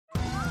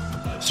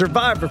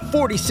Survivor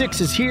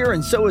 46 is here,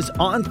 and so is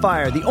On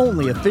Fire, the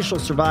only official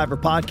Survivor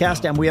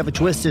podcast, and we have a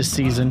twist this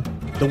season.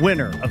 The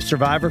winner of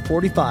Survivor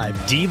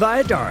 45, Dee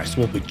Valladares,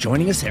 will be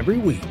joining us every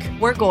week.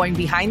 We're going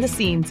behind the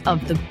scenes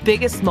of the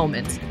biggest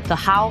moments, the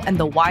how and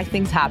the why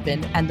things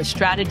happen, and the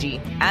strategy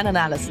and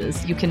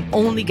analysis you can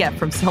only get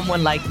from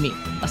someone like me,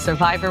 a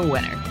Survivor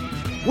winner.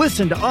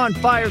 Listen to On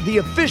Fire, the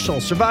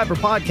official Survivor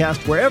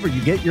podcast, wherever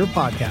you get your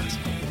podcast.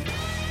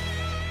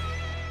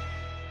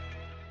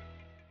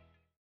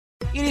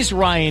 It is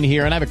Ryan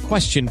here, and I have a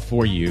question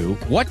for you.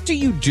 What do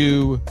you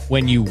do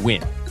when you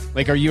win?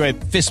 Like, are you a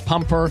fist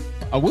pumper,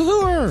 a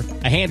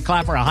woohooer, a hand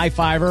clapper, a high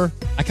fiver?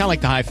 I kind of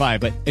like the high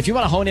five, but if you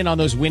want to hone in on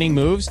those winning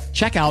moves,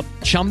 check out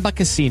Chumba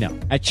Casino.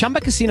 At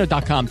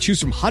ChumbaCasino.com, choose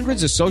from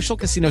hundreds of social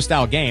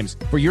casino-style games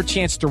for your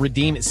chance to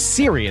redeem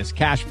serious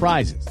cash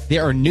prizes.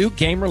 There are new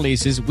game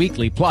releases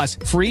weekly, plus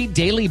free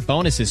daily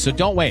bonuses. So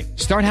don't wait.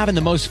 Start having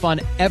the most fun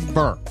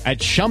ever at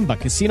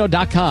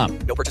ChumbaCasino.com.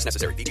 No purchase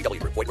necessary.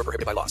 VGW. Void where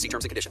prohibited by law. See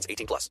terms and conditions.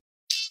 18+.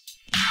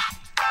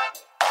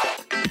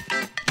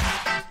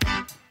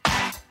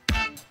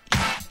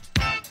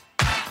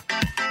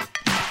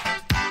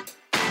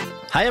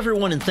 Hi,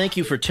 everyone, and thank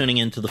you for tuning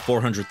in to the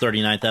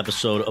 439th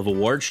episode of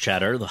Awards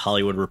Chatter, the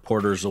Hollywood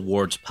Reporters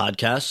Awards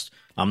podcast.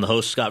 I'm the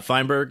host, Scott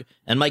Feinberg,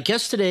 and my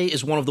guest today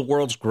is one of the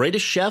world's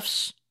greatest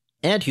chefs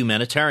and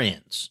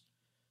humanitarians.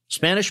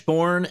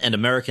 Spanish-born and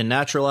American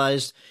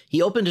naturalized, he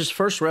opened his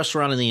first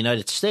restaurant in the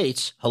United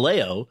States,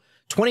 Jaleo,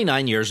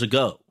 29 years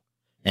ago,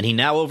 and he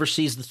now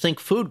oversees the Think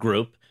Food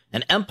Group,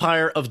 an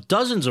empire of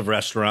dozens of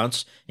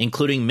restaurants,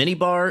 including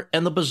Minibar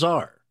and The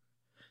Bazaar.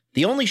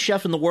 The only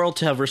chef in the world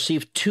to have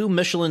received 2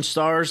 Michelin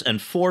stars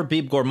and 4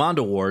 Bib Gourmand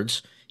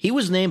awards, he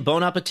was named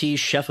Bon Appetit's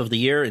Chef of the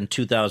Year in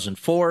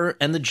 2004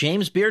 and the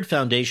James Beard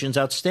Foundation's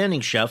Outstanding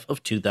Chef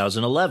of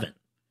 2011.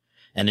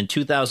 And in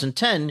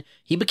 2010,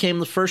 he became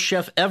the first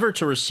chef ever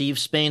to receive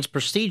Spain's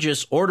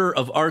prestigious Order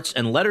of Arts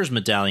and Letters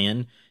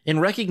medallion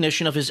in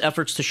recognition of his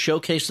efforts to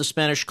showcase the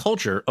Spanish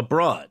culture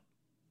abroad.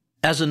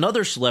 As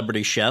another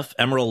celebrity chef,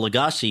 Emeril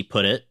Lagasse,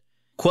 put it,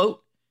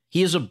 quote,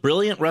 "He is a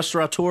brilliant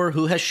restaurateur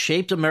who has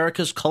shaped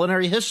America's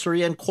culinary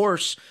history and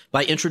course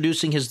by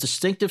introducing his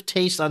distinctive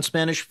taste on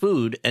Spanish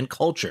food and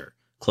culture,"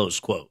 close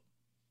quote.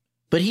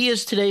 But he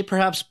is today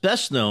perhaps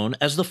best known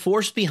as the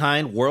force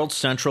behind World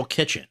Central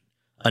Kitchen,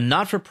 a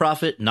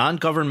not-for-profit,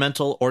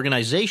 non-governmental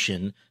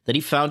organization that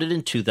he founded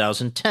in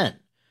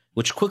 2010,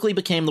 which quickly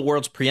became the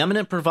world's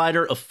preeminent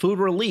provider of food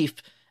relief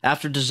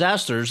after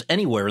disasters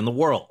anywhere in the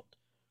world.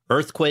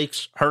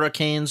 Earthquakes,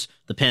 hurricanes,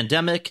 the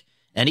pandemic,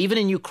 and even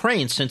in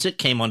Ukraine since it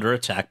came under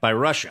attack by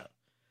Russia,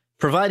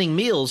 providing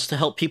meals to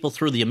help people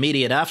through the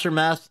immediate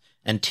aftermath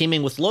and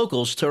teaming with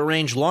locals to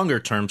arrange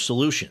longer-term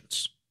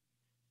solutions.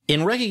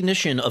 In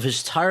recognition of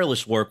his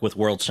tireless work with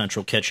World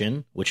Central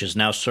Kitchen, which has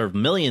now served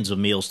millions of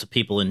meals to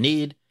people in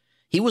need,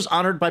 he was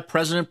honored by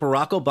President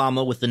Barack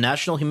Obama with the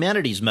National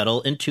Humanities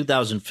Medal in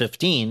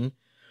 2015,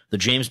 the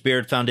James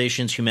Beard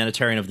Foundation's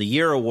Humanitarian of the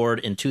Year Award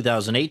in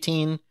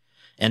 2018,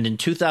 and in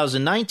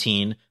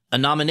 2019, a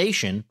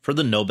nomination for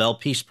the Nobel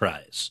Peace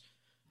Prize.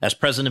 As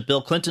President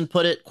Bill Clinton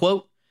put it,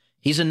 quote,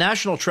 "He's a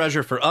national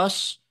treasure for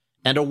us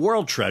and a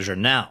world treasure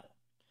now.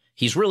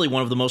 He's really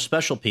one of the most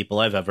special people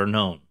I've ever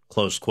known,"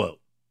 close quote.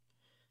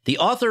 The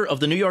author of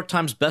the New York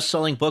Times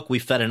bestselling book We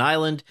Fed an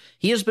Island,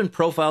 he has been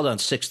profiled on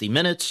 60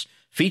 Minutes,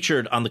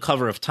 featured on the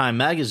cover of Time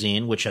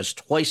magazine, which has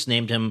twice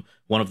named him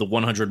one of the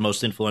 100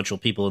 most influential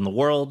people in the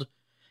world,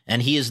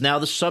 and he is now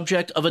the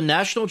subject of a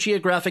National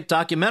Geographic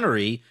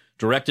documentary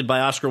directed by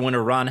Oscar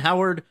winner Ron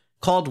Howard,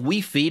 called We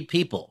Feed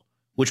People,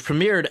 which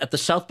premiered at the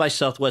South by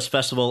Southwest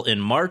Festival in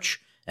March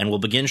and will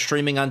begin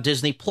streaming on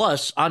Disney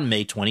Plus on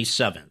May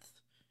 27th.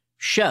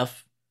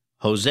 Chef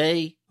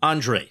Jose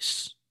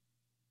Andres.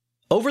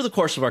 Over the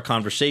course of our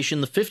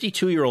conversation, the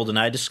 52-year-old and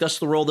I discussed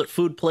the role that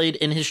food played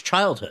in his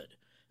childhood,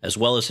 as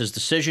well as his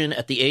decision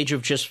at the age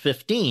of just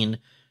 15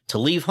 to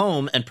leave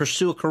home and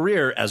pursue a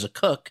career as a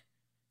cook,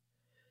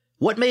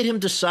 what made him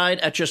decide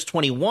at just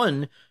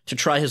 21 to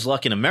try his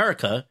luck in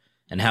America,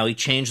 and how he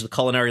changed the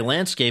culinary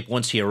landscape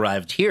once he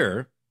arrived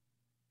here,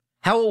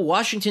 how a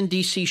Washington,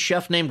 D.C.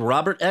 chef named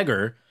Robert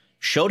Egger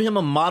showed him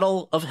a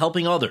model of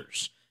helping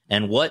others,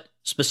 and what,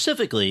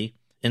 specifically,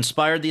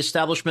 inspired the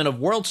establishment of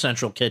World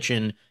Central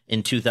Kitchen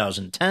in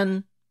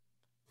 2010,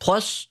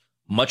 plus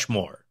much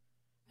more.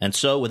 And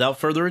so, without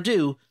further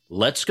ado,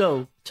 let's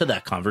go to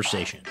that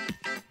conversation.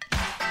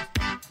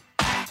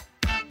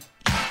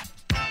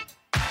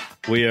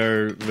 We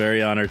are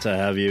very honored to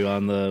have you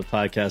on the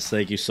podcast.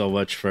 Thank you so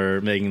much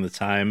for making the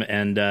time.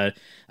 And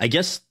I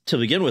guess to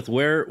begin with,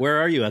 where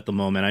are you at the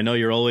moment? I know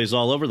you're always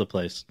all over the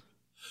place.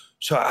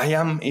 So I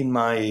am in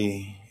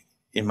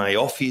my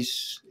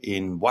office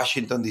in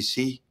Washington,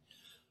 D.C.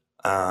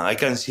 I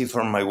can see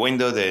from my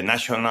window the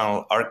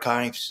National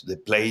Archives, the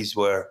place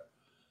where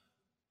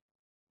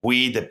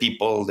we, the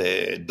people,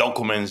 the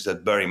documents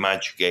that very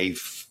much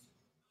gave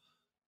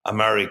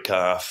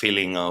America a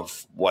feeling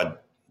of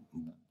what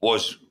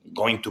was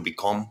going to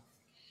become.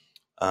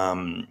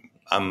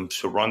 I'm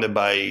surrounded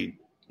by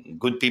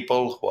good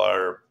people who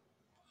are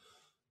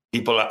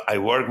people I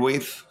work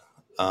with.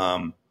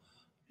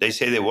 They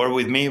say they work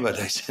with me, but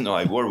I say, no,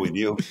 I work with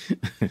you.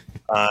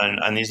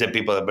 And it's the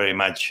people that very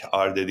much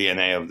are the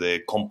DNA of the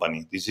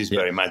company. This is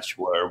very much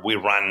where we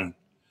run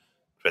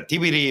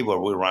creativity, where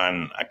we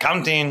run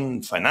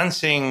accounting,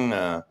 financing,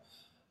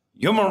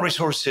 human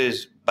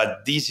resources.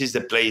 But this is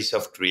the place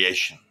of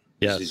creation.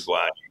 Yes. This is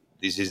why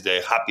this is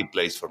the happy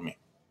place for me.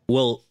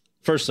 Well,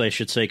 first, I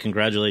should say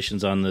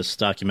congratulations on this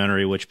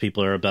documentary, which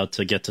people are about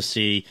to get to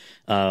see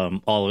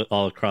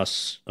all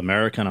across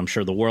America and I'm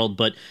sure the world.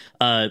 But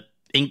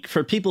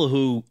for people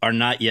who are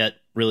not yet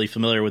really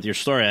familiar with your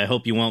story, I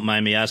hope you won't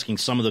mind me asking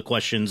some of the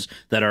questions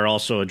that are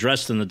also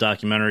addressed in the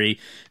documentary.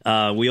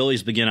 We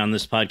always begin on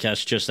this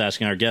podcast just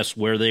asking our guests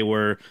where they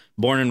were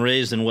born and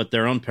raised and what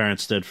their own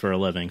parents did for a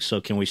living.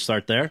 So can we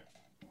start there?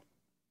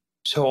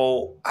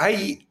 So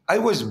I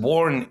was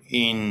born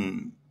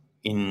in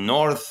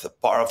north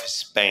part of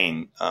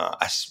Spain,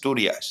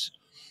 Asturias,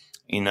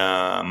 in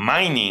a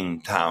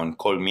mining town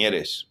called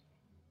Mieres.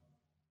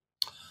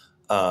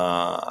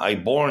 I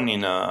born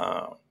in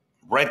a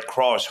Red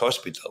Cross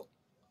hospital.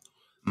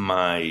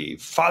 My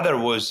father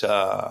was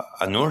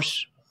a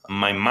nurse.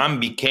 My mom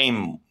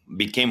became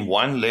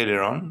one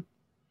later on.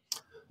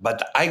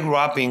 But I grew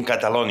up in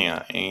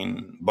Catalonia,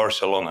 in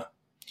Barcelona,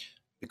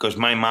 because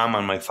my mom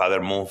and my father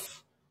moved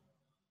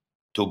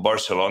to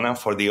Barcelona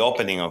for the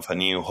opening of a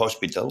new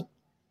hospital.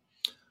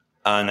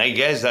 And I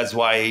guess that's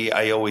why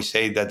I always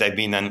say that I've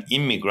been an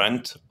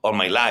immigrant all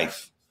my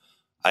life.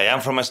 I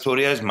am from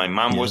Asturias. My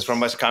mom was from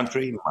Basque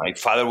Country. My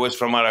father was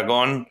from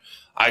Aragon.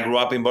 I grew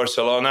up in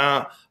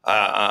Barcelona.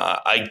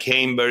 I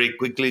came very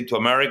quickly to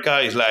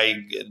America. It's like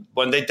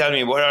when they tell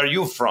me, where are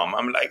you from?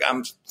 I'm like,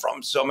 I'm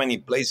from so many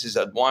places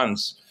at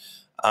once.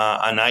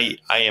 And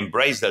I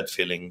embrace that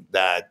feeling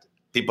that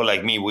people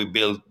like me, we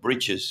build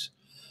bridges,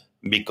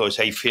 because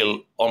I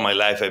feel all my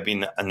life I've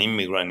been an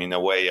immigrant in a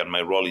way, and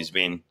my role has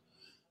been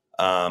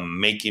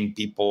making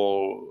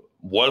people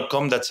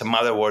welcome, that's a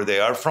matter where they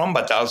are from,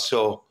 but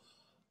also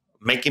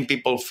making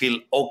people feel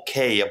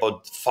okay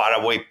about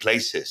faraway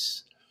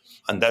places.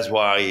 And that's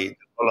why the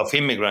role of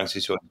immigrants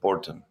is so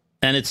important.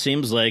 And it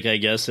seems like, I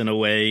guess, in a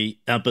way,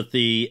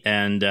 empathy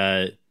and,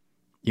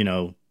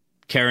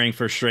 caring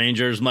for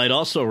strangers might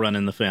also run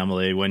in the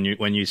family when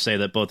you say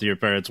that both of your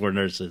parents were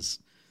nurses.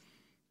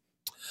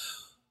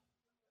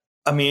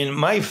 I mean,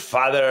 my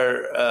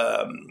father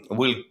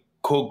will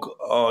cook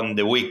on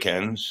the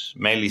weekends,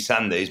 mainly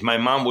Sundays. My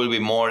mom will be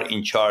more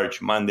in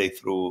charge Monday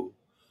through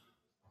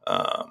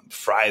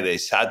Friday,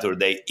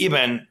 Saturday.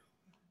 Even,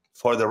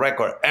 for the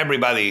record,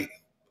 everybody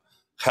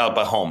help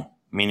at home,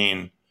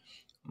 meaning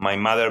my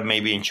mother may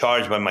be in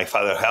charge, but my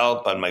father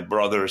help, and my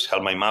brothers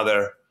help my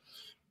mother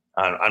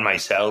and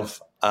myself.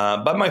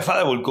 But my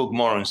father will cook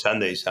more on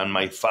Sundays, and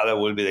my father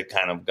will be the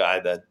kind of guy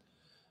that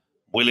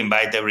will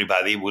invite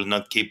everybody, will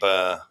not keep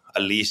a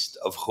list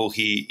of who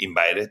he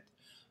invited.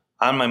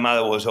 And my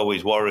mother was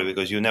always worried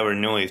because you never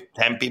knew if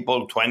 10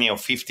 people, 20 or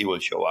 50 will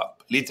show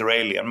up,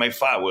 literally. And my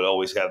father will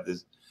always have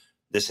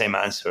the same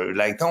answer,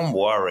 like, don't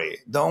worry.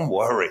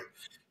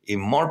 If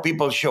more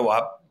people show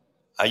up,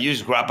 I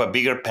just grab a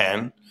bigger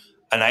pan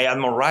and I add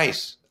more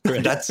rice.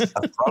 Right. That's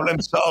a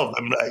problem solved.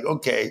 I'm like,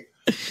 okay,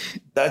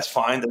 that's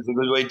fine. That's a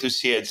good way to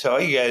see it. So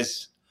I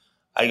guess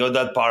I got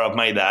that part of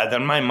my dad.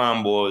 And my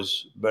mom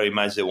was very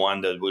much the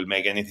one that will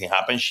make anything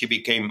happen. She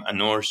became a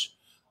nurse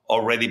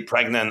already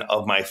pregnant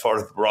of my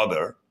fourth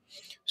brother.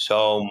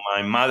 So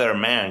my mother,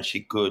 man,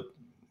 she could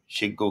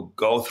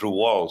go through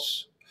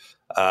walls.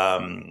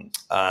 And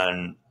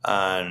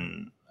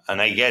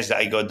I guess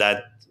I got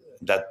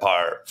that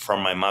part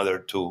from my mother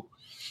too.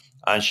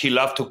 And she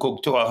loved to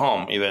cook too at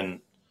home.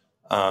 Even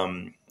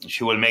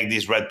she will make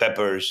these red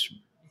peppers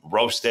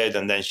roasted,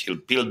 and then she'll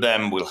peel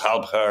them, we'll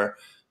help her.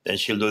 Then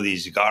she'll do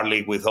this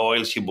garlic with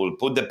oil. She will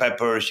put the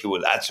peppers, she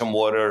will add some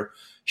water.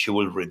 She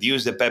will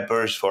reduce the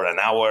peppers for an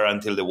hour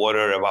until the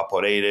water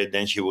evaporated.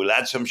 Then she will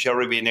add some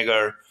cherry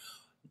vinegar.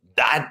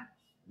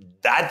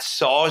 That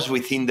sauce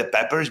within the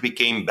peppers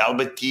became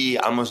velvety,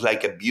 almost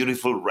like a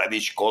beautiful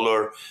reddish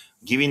color,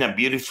 giving a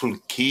beautiful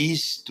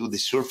kiss to the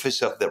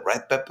surface of the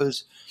red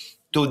peppers.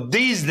 To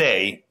this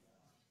day,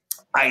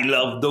 I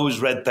love those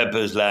red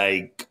peppers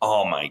like,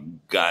 oh my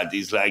God,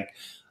 it's like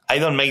I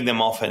don't make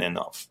them often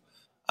enough.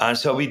 And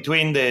so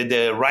between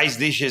the rice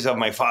dishes of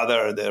my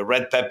father, the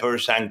red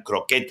peppers and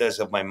croquetas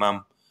of my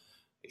mom,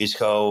 is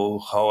how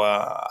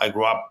I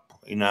grew up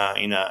in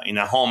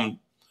a home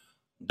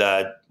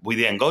that we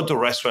didn't go to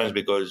restaurants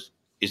because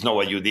it's not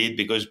what you did,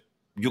 because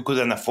you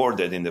couldn't afford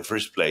it in the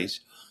first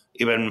place.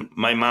 Even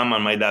my mom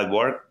and my dad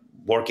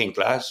working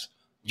class.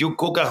 You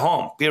cook at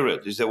home,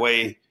 period. It's the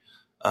way.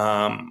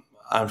 And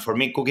for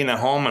me, cooking at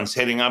home and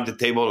setting up the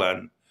table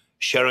and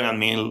sharing a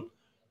meal,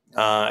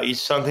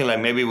 it's something like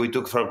maybe we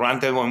took for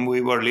granted when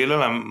we were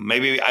little, and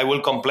maybe I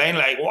will complain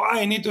like,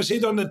 why I need to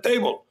sit on the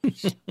table?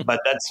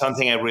 But that's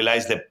something I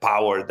realized the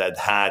power that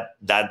had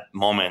that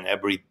moment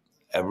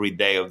every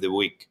day of the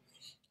week,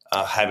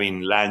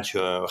 having lunch,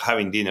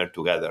 having dinner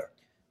together.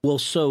 Well,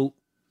 so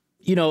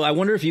I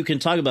wonder if you can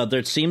talk about that.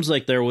 It seems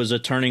like there was a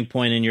turning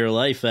point in your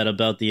life at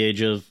about the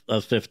age of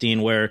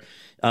 15 where,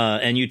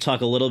 and you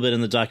talk a little bit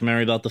in the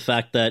documentary about the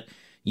fact that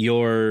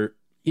your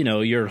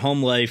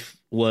home life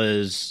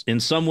was in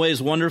some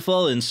ways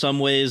wonderful, in some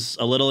ways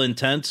a little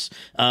intense.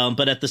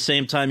 But at the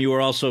same time, you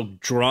were also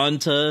drawn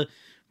to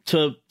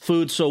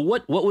food. So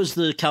what was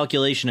the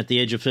calculation at the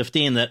age of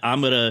 15 that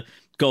I'm going to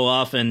go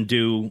off and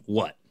do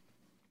what?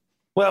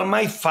 Well,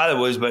 my father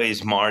was very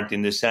smart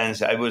in the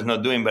sense I was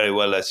not doing very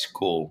well at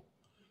school.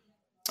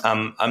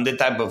 I'm the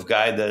type of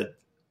guy that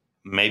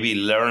maybe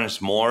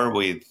learns more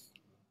with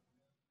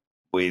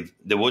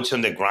the boots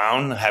on the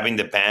ground, having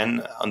the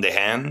pen on the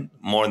hand,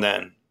 more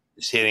than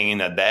sitting in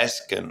a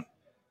desk.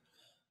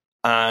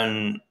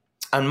 And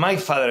my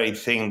father, I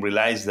think,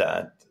 realized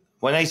that.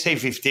 When I say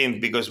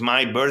 15th, because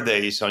my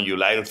birthday is on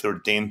July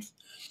 13th,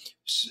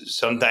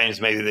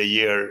 sometimes maybe the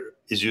year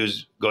is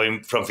just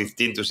going from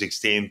 15th to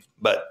 16th.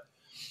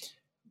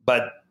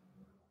 But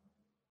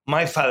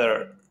my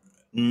father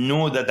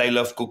knew that I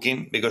love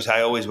cooking because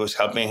I always was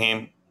helping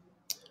him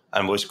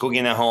and was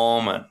cooking at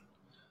home.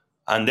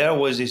 And there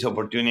was this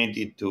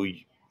opportunity to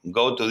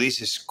go to this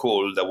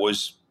school that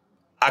was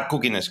a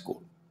cooking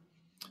school.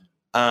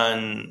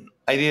 And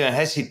I didn't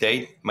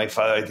hesitate. My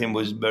father, I think,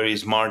 was very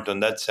smart on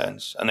that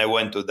sense. And I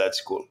went to that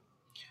school.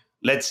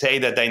 Let's say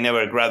that I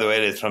never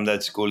graduated from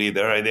that school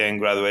either. I didn't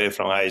graduate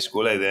from high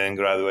school. I didn't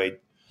graduate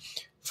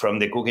from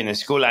the cooking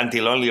school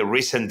until only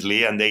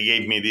recently. And they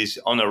gave me this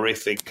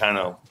honorific kind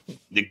of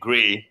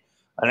degree.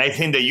 And I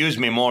think they used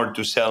me more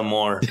to sell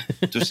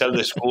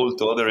the school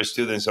to other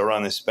students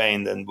around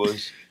Spain than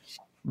was.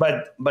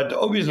 But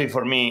obviously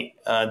for me,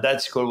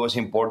 that school was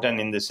important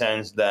in the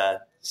sense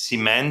that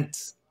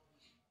cement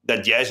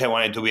that, yes, I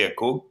wanted to be a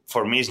cook.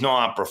 For me, it's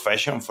not a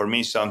profession. For me,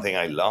 it's something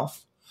I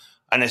love.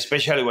 And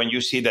especially when you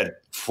see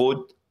that food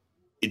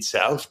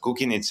itself,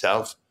 cooking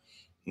itself,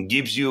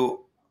 gives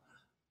you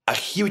a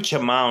huge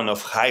amount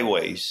of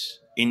highways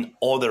in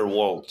other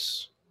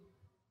worlds.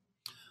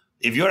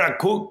 If you're a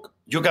cook,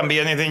 you can be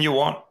anything you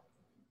want.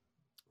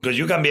 Because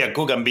you can be a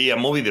cook and be a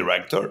movie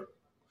director.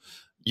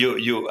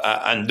 You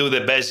and do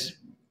the best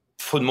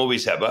food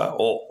movies ever,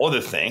 or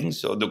other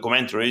things, or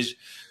documentaries.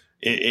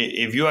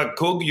 If you are a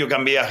cook, you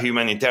can be a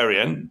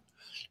humanitarian.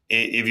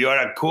 If you are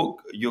a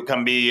cook, you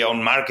can be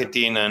on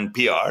marketing and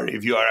PR.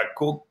 If you are a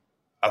cook,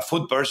 a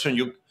food person,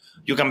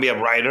 you can be a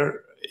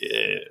writer.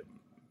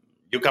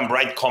 You can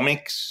write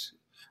comics.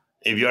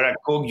 If you're a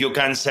cook, you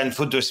can send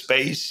food to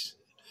space.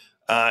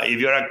 If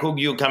you're a cook,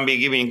 you can be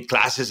giving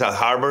classes at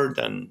Harvard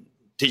and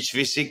teach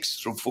physics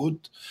through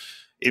food.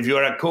 If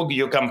you're a cook,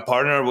 you can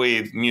partner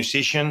with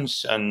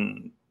musicians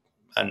and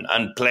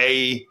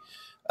play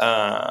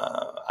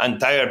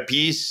entire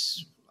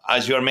piece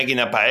as you're making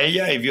a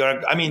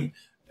paella.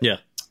 Yeah.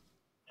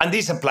 And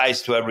this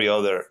applies to every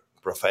other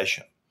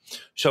profession.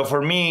 So for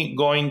me,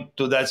 going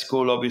to that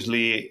school,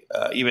 obviously,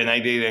 even I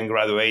didn't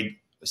graduate,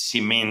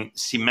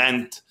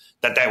 cement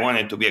that I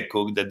wanted to be a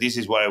cook, that this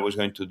is what I was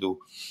going to do.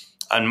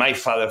 And my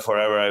father,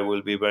 forever, I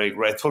will be very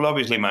grateful.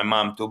 Obviously, my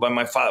mom too, but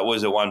my father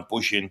was the one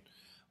pushing.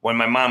 When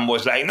my mom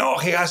was like, no,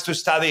 he has to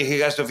study, he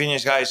has to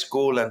finish high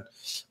school. And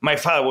my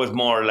father was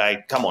more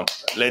like, come on,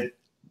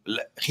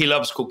 he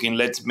loves cooking.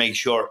 Let's make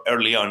sure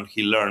early on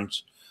he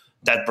learns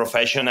that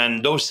profession.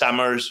 And those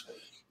summers,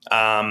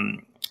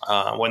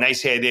 when I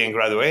say I didn't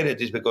graduate,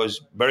 it is because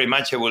very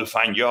much I will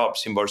find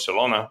jobs in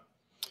Barcelona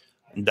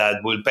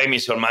that will pay me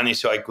some money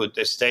so I could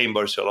stay in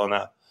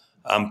Barcelona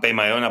and pay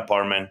my own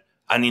apartment.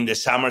 And in the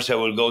summers, I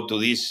will go to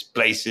these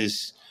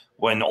places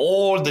when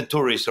all the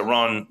tourists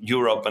around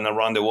Europe and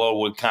around the world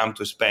will come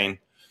to Spain,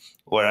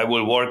 where I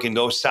will work in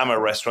those summer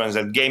restaurants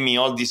that gave me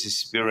all this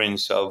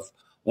experience of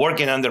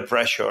working under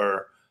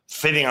pressure,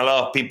 feeding a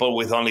lot of people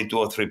with only 2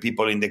 or 3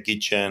 people in the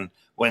kitchen,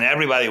 when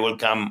everybody will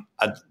come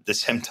at the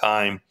same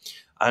time.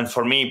 And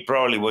for me,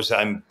 probably was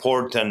an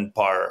important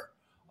part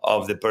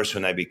of the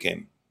person I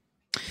became.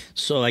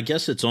 So I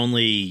guess it's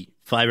only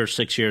 5 or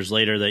 6 years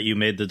later that you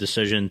made the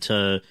decision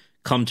to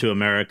come to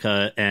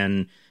America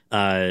and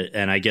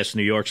I guess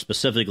New York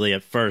specifically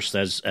at first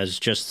as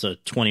just a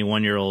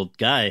 21-year-old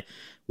guy.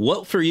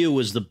 What for you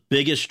was the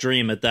biggest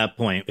dream at that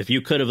point? If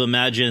you could have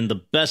imagined the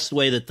best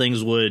way that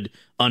things would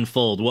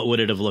unfold, what would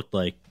it have looked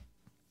like?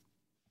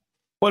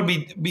 Well,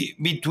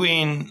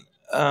 between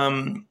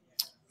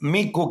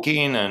me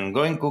cooking and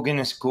going cooking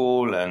in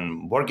school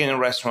and working in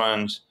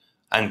restaurants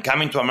and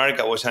coming to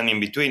America was an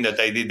in-between that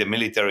I did the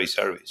military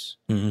service.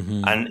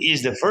 Mm-hmm. And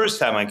it's the first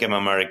time I came to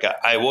America.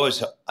 I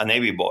was a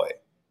Navy boy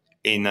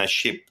in a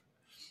ship,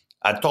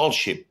 a tall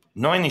ship,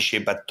 not any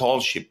ship, a tall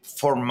ship,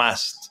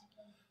 4-mast.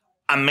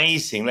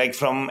 Amazing, like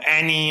from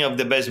any of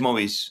the best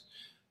movies.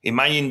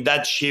 Imagine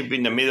that ship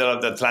in the middle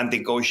of the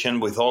Atlantic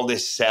Ocean with all the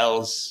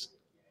cells,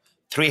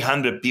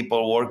 300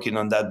 people working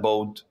on that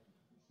boat.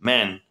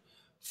 Man,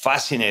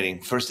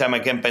 fascinating. First time I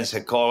came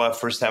Pensacola,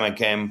 first time I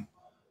came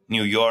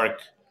New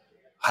York,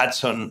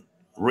 Hudson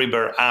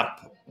River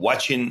up,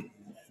 watching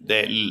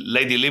the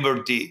Lady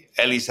Liberty,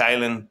 Ellis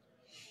Island.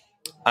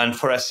 And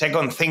for a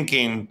second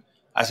thinking,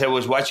 as I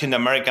was watching the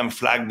American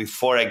flag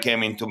before I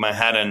came into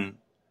Manhattan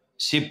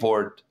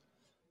Seaport,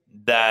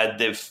 that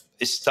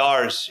the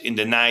stars in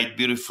the night,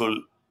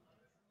 beautiful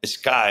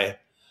sky,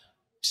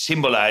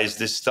 symbolized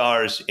the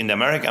stars in the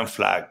American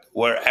flag,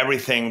 where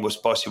everything was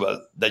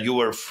possible, that you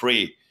were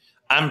free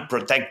and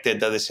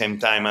protected at the same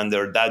time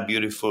under that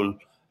beautiful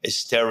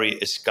starry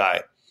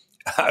sky.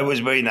 I was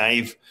very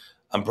naive,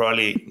 and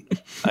probably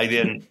I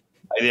didn't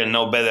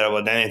know better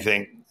about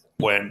anything.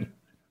 When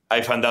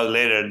I found out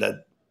later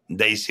that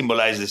they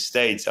symbolize the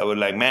states, I was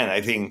like, man,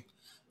 I think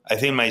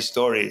my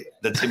story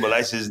that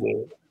symbolizes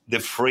the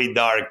free,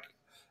 dark,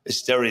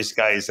 starry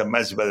sky is a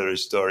much better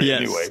story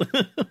anyway.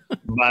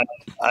 But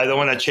I don't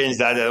want to change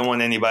that. I don't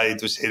want anybody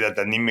to say that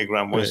an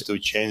immigrant wants to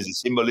change the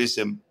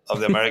symbolism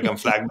of the American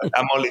flag. But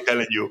I'm only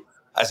telling you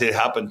as it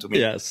happened to me.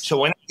 Yes. So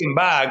when I came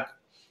back,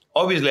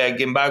 obviously I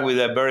came back with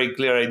a very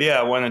clear idea.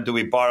 I wanted to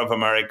be part of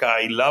America.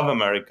 I love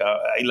America.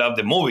 I love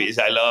the movies.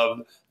 I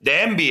love the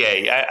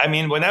NBA. I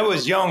mean, when I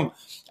was young,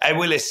 I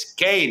will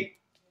escape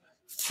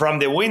from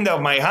the window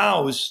of my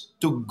house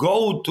to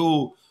go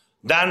to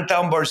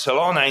downtown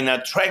Barcelona, and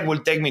a trek will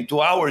take me 2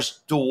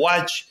 hours to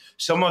watch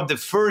some of the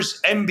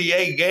first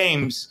NBA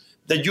games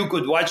that you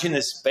could watch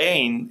in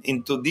Spain,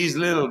 into this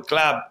little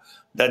club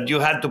that you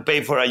had to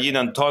pay for a gin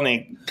and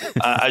tonic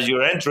as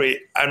your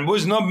entry. And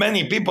was not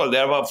many people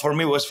there, but for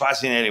me it was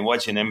fascinating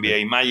watching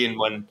NBA. Imagine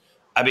when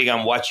I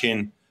began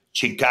watching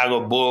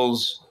Chicago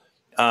Bulls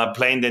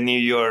playing the New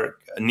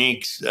York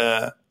Knicks,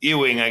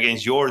 Ewing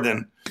against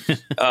Jordan.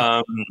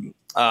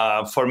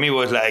 For me, it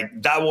was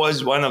like, that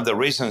was one of the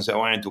reasons I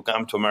wanted to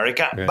come to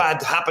America. Right.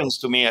 But happens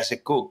to me as a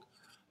cook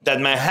that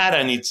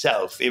Manhattan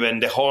itself, even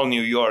the whole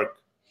New York,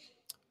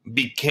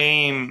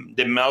 became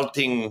the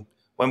melting,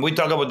 when we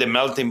talk about the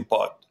melting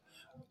pot,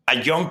 a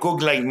young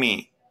cook like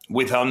me,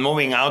 without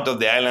moving out of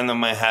the island of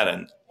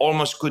Manhattan,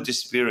 almost could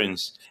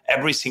experience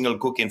every single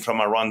cooking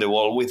from around the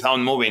world without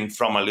moving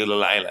from a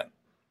little island.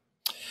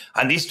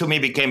 And this to me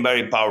became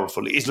very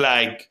powerful. It's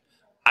like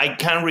I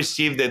can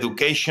receive the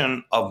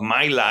education of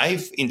my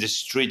life in the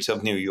streets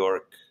of New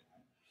York.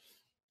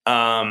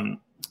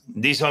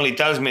 This only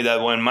tells me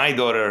that when my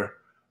daughter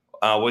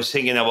was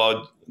thinking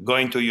about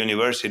going to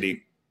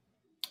university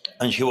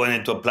and she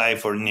wanted to apply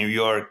for New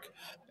York,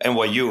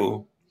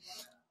 NYU,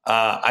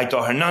 I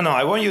told her, no,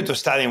 I want you to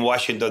study in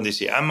Washington,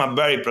 D.C. I'm a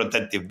very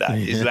protective dad.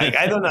 It's like,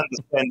 I don't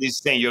understand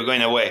this thing, you're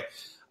going away.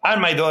 And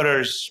my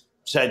daughters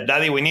said,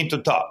 Daddy, we need to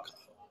talk.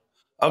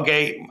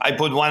 Okay, I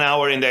put 1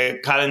 hour in the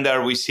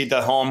calendar. We sit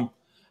at home.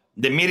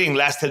 The meeting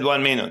lasted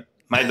 1 minute.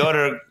 My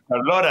daughter,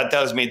 Carlota,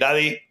 tells me,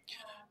 Daddy,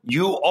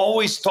 you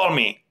always told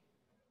me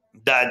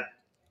that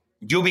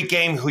you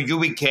became who you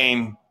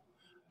became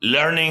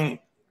learning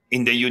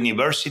in the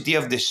University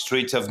of the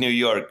Streets of New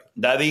York.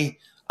 Daddy,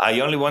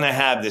 I only want to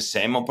have the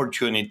same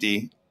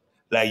opportunity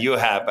like you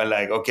have. I'm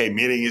like, okay,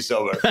 meeting is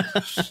over.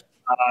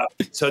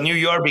 So New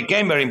York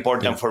became very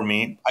important for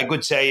me. I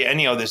could say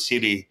any other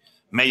city,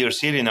 major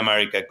city in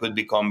America, could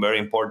become very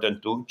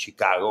important too.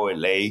 Chicago,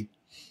 LA,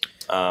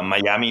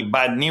 Miami.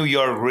 But New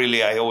York,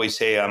 really, I always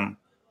say I'm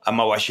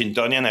a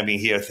Washingtonian. I've been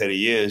here 30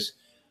 years.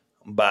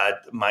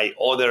 But my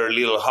other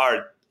little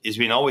heart has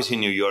been always in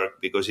New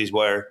York, because it's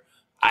where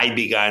I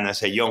began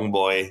as a young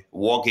boy,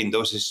 walking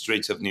those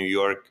streets of New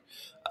York.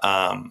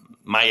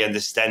 My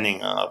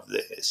understanding of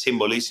the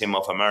symbolism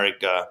of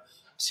America,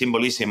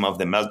 symbolism of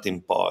the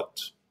melting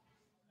pot.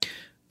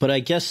 But I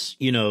guess,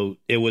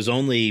 it was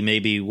only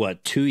maybe,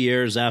 2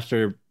 years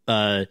after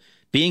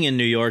being in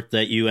New York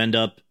that you end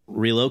up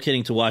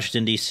relocating to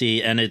Washington,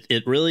 D.C. And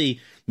it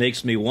really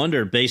makes me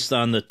wonder, based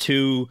on the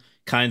two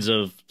kinds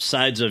of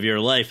sides of your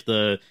life,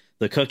 the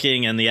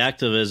cooking and the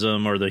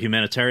activism or the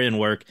humanitarian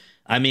work.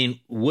 I mean,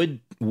 would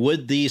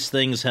these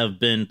things have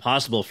been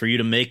possible for you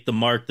to make the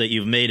mark that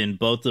you've made in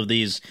both of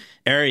these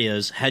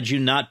areas had you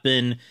not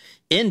been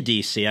in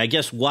D.C.? I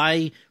guess,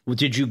 why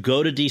did you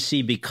go to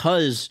D.C.?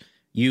 Because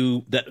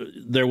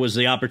there was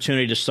the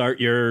opportunity to start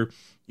your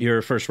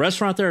first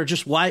restaurant there, or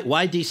just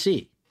why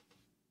D.C.?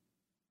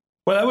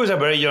 Well, I was a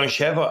very young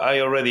chef. I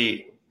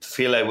already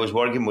feel I was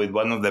working with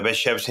one of the best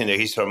chefs in the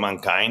history of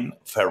mankind,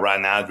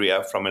 Ferran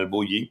Adria from El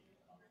Bulli.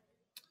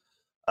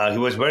 He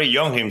was very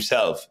young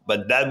himself,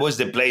 but that was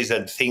the place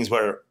that things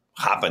were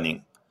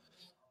happening.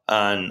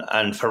 And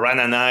Ferran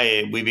and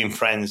I, we've been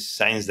friends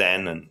since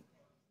then,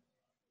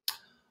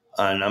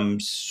 and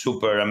I'm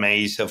super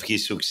amazed of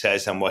his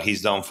success and what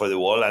he's done for the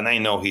world. And I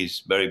know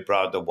he's very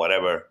proud of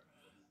whatever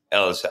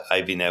else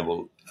I've been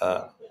able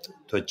to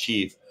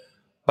achieve.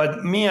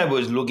 But me, I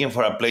was looking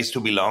for a place to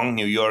belong.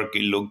 New York,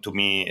 it looked to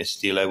me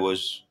still, I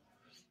was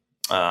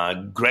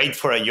great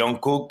for a young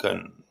cook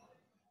and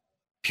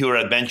pure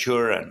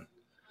adventure. And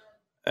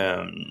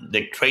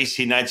the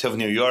crazy nights of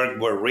New York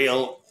were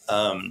real.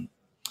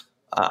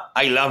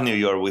 I love New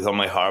York with all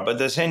my heart. But at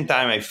the same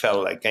time, I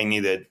felt like I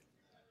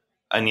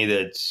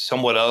needed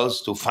somewhere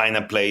else to find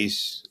a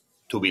place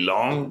to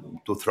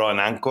belong, to throw an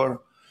anchor.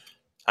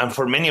 And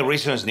for many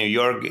reasons, New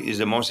York is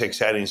the most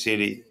exciting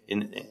city,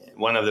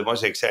 one of the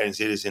most exciting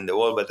cities in the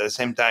world. But at the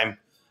same time,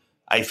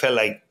 I felt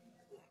like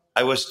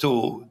I was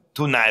too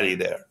natty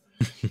there.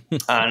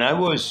 And I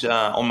was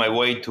on my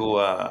way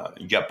to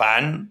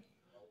Japan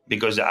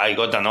because I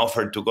got an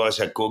offer to go as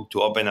a cook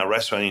to open a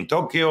restaurant in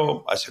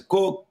Tokyo as a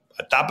cook,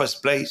 a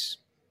tapas place.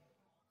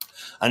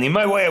 And in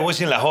my way, I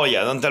was in La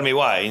Jolla, don't tell me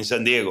why, in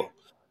San Diego.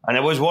 And I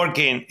was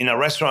working in a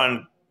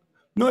restaurant,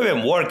 not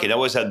even working, I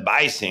was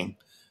advising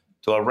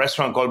to a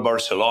restaurant called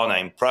Barcelona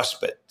in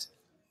Prospect,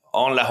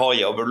 on La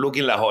Jolla,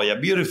 overlooking La Jolla,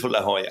 beautiful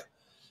La Jolla.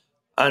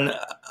 And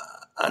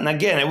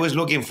again, I was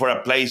looking for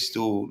a place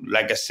to,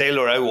 like a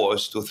sailor I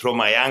was, to throw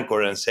my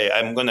anchor and say,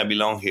 I'm going to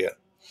belong here.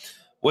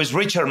 Was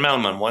Richard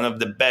Melman, one of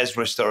the best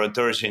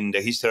restaurateurs in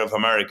the history of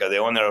America, the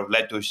owner of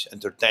Lettuce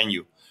Entertain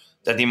You,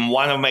 that in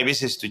one of my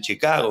visits to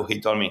Chicago, he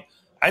told me,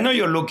 I know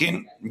you're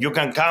looking, you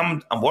can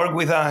come and work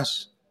with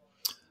us,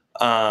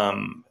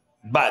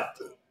 but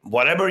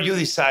whatever you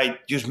decide,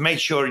 just make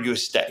sure you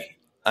stay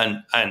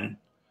and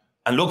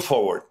look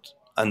forward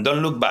and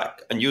don't look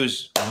back and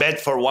just bet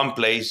for one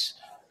place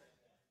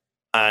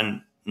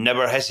and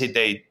never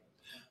hesitate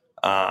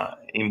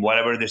in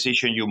whatever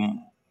decision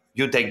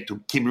you take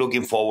to keep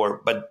looking forward,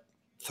 but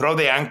throw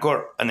the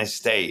anchor and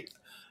stay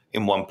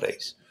in one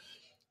place.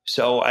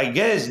 So I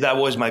guess that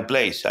was my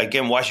place. I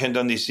came to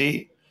Washington,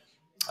 D.C.,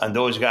 and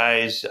those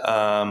guys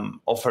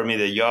offered me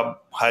the job,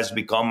 has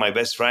become my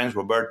best friends,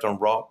 Roberto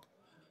and Rob.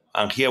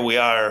 And here we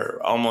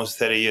are almost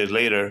 30 years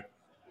later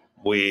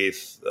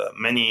with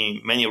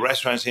many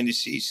restaurants in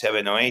D.C.,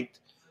 7 or 8,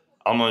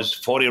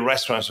 almost 40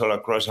 restaurants all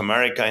across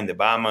America, in the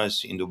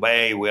Bahamas, in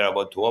Dubai, we are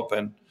about to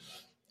open.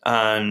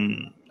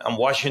 And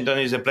Washington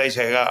is the place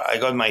I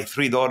got my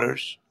 3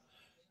 daughters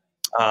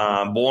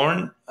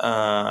born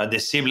at the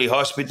Sibley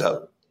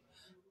Hospital.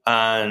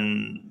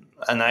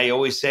 And I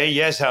always say,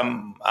 yes,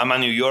 I'm a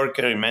New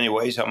Yorker in many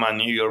ways. I'm a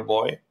New York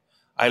boy.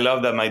 I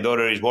love that my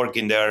daughter is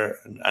working there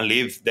and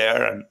live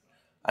there.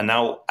 And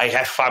now I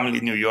have family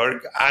in New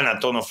York and a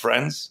ton of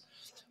friends.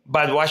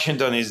 But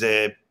Washington is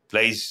the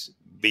place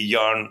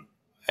beyond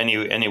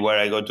anywhere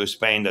I go to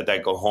Spain that I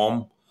go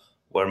home,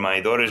 where my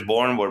daughter is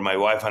born, where my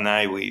wife and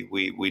I,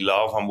 we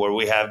love, and where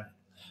we have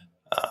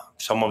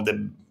some of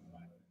the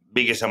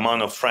biggest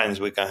amount of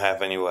friends we can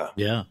have anywhere.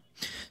 Yeah.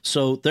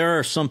 So there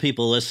are some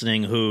people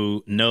listening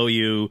who know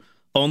you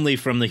only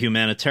from the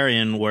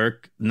humanitarian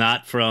work,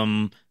 not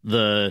from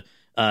the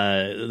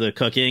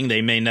cooking.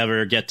 They may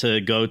never get to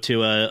go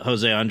to a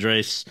Jose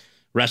Andres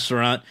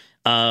restaurant,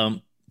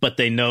 but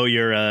they know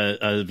you're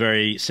a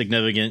very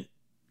significant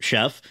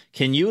chef.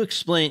 Can you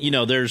explain,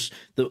 there's,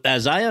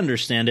 as I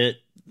understand it,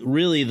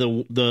 really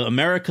the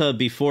America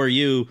before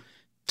you,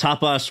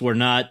 tapas were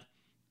not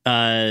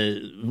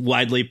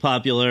widely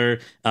popular,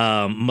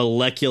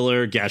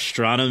 molecular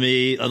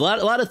gastronomy, a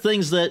lot of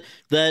things that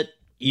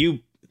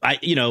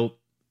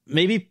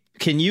maybe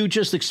can you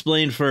just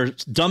explain for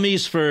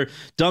dummies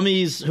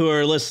who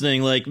are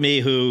listening like me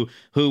who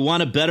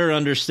want to better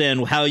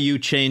understand how you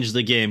changed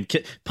the game?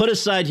 Put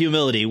aside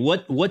humility.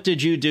 What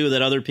did you do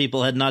that other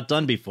people had not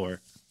done before?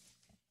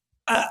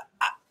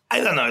 I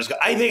don't know.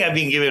 I think I've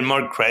been given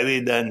more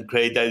credit than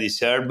credit I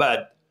deserve,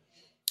 but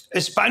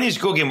Spanish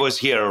cooking was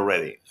here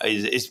already.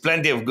 It's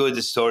plenty of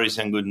good stories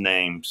and good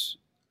names.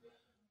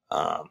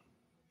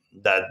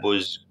 That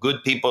was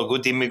good people,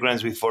 good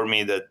immigrants before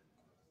me that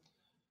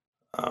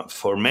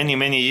for many,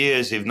 many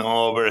years, if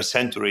not over a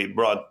century,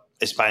 brought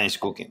Spanish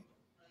cooking.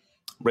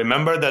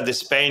 Remember that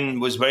Spain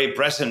was very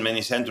present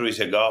many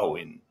centuries ago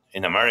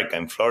in America,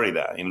 in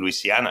Florida, in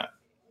Louisiana,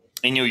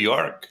 in New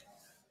York.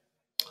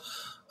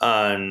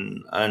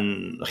 And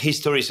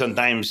history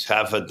sometimes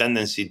have a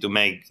tendency to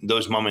make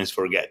those moments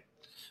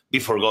be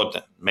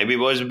forgotten. Maybe it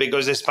was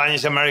because the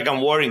Spanish-American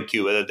War in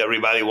Cuba that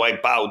everybody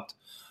wiped out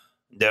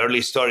the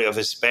early story of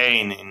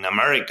Spain in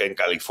America, in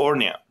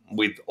California,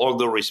 with all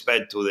due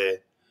respect to the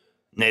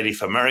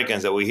Native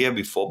Americans that were here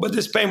before. But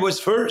Spain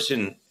was first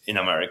in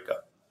America.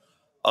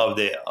 Of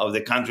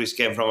the countries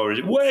came from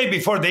origin, way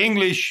before the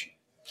English,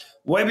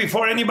 way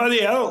before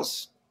anybody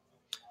else.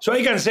 So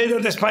I can say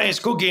that the Spanish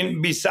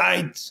cooking,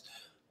 besides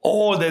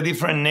all the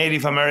different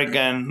Native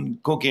American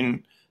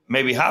cooking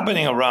maybe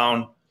happening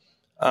around,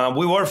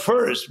 we were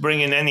first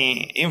bringing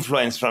any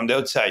influence from the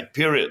outside,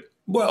 period.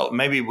 Well,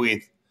 maybe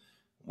with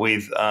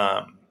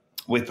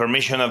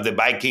permission of the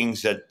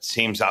Vikings, that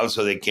seems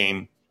also they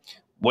came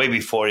way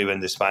before even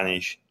the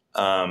Spanish.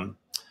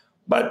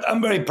 But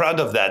I'm very proud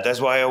of that. That's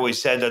why I always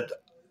said that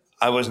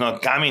I was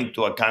not coming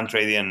to a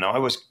country I didn't know. I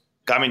was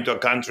coming to a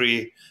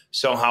country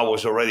somehow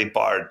was already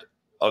part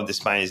of the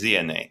Spanish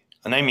DNA.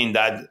 And I mean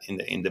that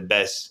in the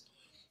best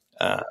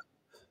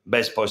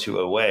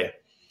possible way.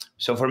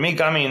 So for me,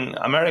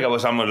 America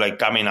was almost like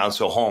coming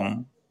also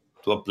home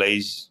to a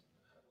place,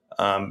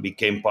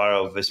 became part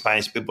of the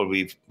Spanish people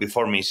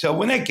before me. So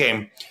when I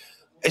came,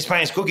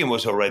 Spanish cooking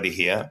was already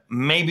here.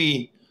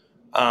 Maybe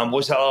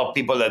was a lot of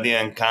people that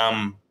didn't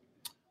come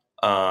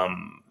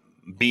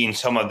being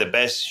some of the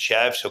best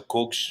chefs or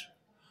cooks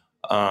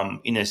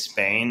in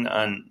Spain,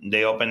 and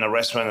they opened a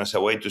restaurant as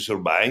a way to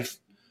survive.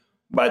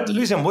 But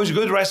listen, was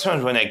good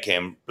restaurants when I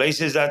came,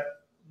 places that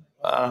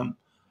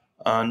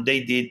they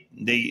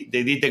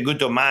did a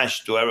good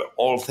homage to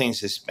all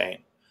things in Spain.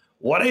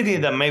 What I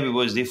did that maybe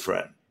was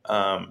different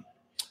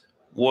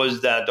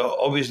was that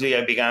obviously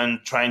I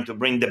began trying to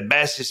bring the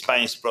best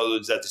Spanish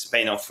products that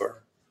Spain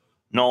offer.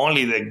 Not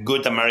only the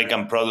good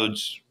American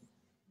products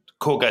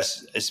cook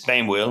as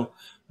Spain will,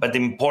 but the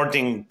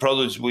importing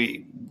products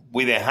we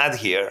then had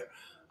here,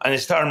 and I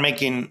started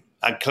making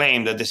a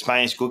claim that the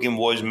Spanish cooking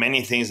was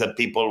many things that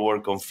people were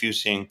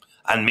confusing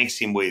and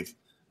mixing with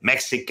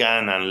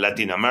Mexican and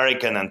Latin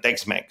American and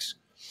Tex-Mex.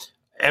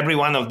 Every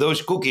one of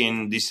those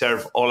cooking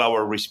deserve all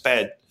our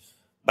respect,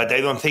 but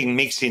I don't think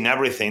mixing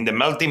everything. The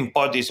melting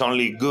pot is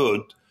only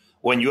good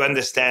when you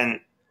understand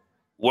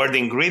where the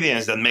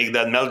ingredients that make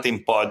that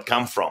melting pot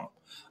come from.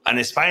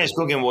 And Spanish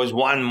cooking was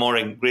one more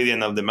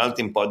ingredient of the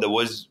melting pot that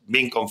was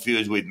being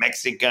confused with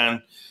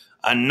Mexican,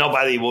 and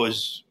nobody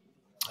was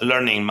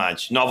learning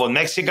much. Not about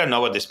Mexican, not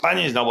about the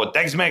Spanish, not about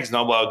Tex-Mex,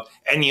 not about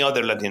any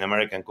other Latin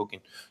American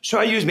cooking. So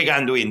I just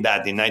began doing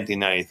that in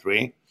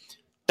 1993.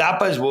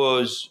 Tapas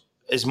was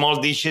small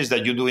dishes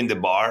that you do in the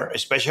bar,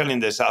 especially in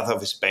the south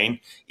of Spain.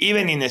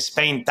 Even in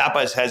Spain,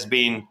 tapas has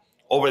been,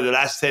 over the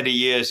last 30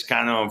 years,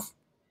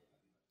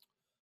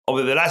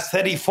 over the last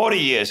 30, 40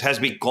 years, has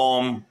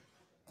become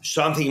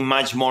something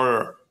much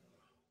more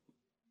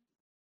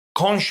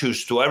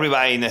conscious to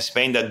everybody in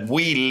Spain that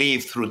we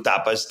live through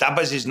tapas.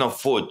 Tapas is not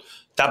food.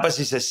 Tapas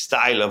is a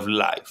style of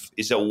life.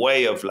 It's a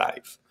way of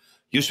life.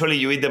 Usually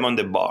you eat them on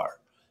the bar.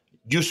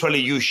 Usually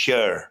you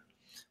share.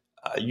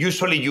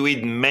 Usually you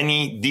eat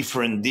many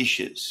different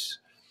dishes.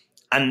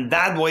 And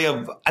that way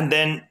of, and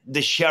then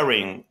the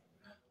sharing,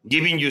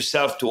 giving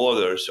yourself to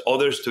others,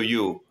 others to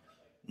you,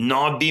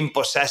 not being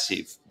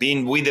possessive,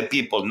 being with the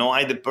people, not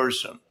I the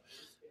person.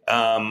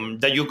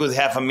 That you could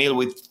have a meal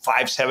with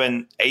 5,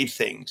 7, 8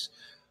 things.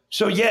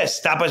 So yes,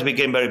 tapas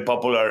became very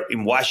popular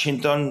in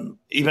Washington.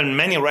 Even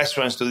many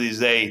restaurants to this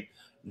day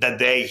that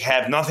they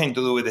have nothing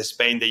to do with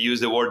Spain, they use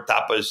the word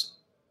tapas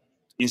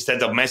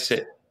instead of mese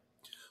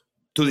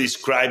to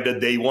describe that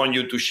they want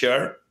you to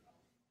share.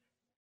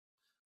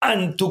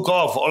 And took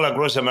off all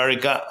across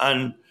America.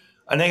 And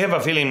I have a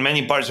feeling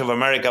many parts of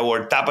America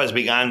where tapas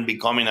began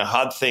becoming a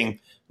hot thing,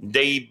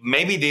 they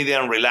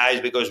didn't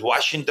realize, because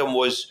Washington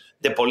was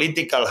the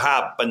political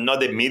hub, but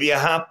not the media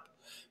hub.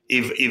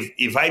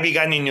 If I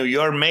began in New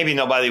York, maybe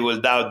nobody will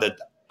doubt that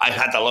I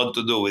had a lot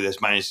to do with the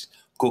Spanish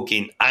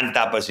cooking and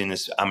tapas in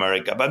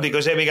America. But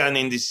because I began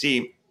in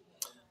DC,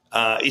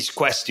 it's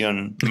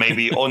questioned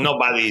maybe, or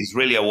nobody is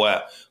really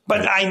aware.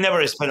 But I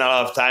never spent a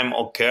lot of time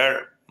or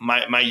care.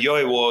 My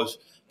joy was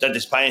that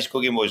the Spanish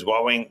cooking was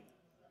growing,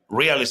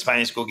 real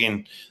Spanish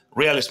cooking,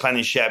 real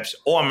Spanish chefs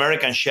or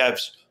American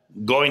chefs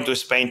going to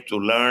Spain to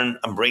learn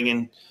and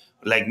bringing,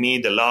 like me,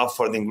 the love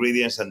for the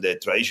ingredients and the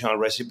traditional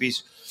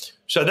recipes.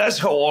 So that's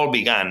how all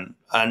began.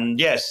 And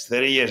yes,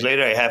 30 years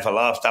later, I have a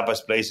lot of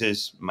tapas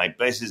places. My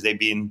places, they've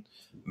been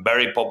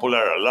very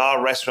popular. A lot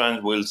of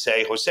restaurants will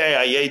say, Jose,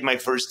 I ate my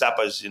first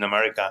tapas in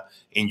America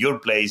in your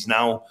place.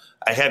 Now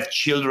I have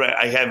children,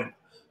 I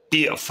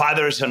have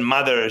fathers and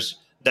mothers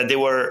that they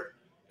were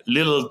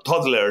little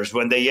toddlers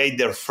when they ate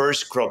their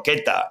first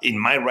croqueta in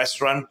my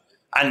restaurant.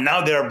 And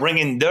now they're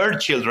bringing their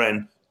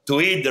children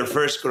to eat their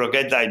first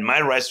croqueta in my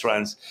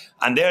restaurants.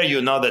 And there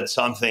you know that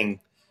something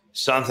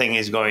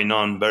is going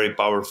on very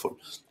powerful.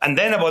 And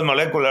then about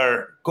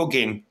molecular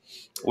cooking,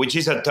 which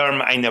is a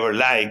term I never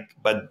liked,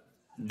 but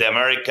the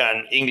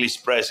American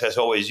English press has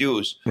always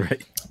used.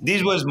 Right.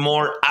 This was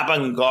more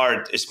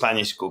avant-garde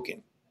Spanish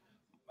cooking.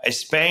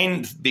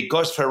 Spain,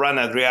 because Ferran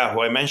Adrià,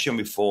 who I mentioned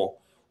before,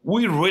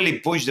 we really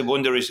pushed the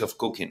boundaries of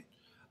cooking.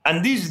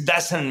 And this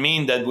doesn't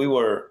mean that we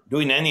were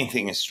doing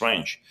anything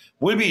strange.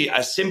 We'll be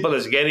as simple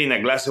as getting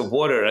a glass of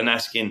water and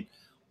asking,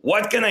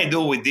 what can I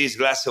do with this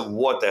glass of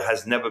water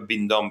has never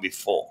been done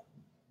before?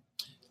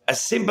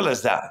 As simple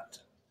as that.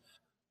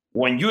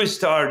 When you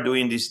start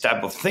doing this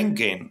type of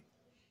thinking,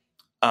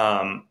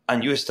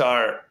 and you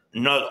start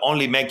not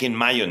only making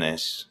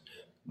mayonnaise,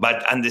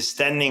 but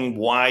understanding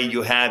why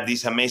you have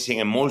this amazing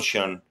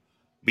emulsion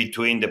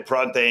between the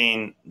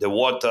protein, the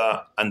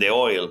water, and the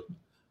oil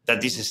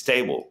that is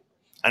stable.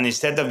 And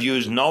instead of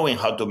you knowing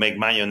how to make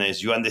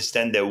mayonnaise, you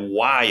understand the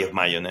why of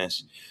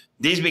mayonnaise.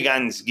 This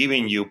begins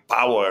giving you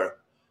power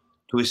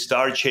to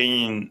start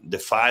changing the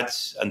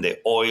fats and the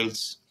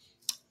oils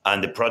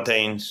and the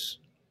proteins,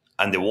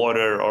 and the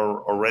water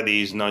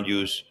already is not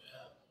used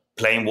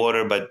plain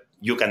water, but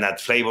you can add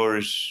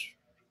flavors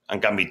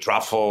and can be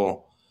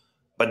truffle,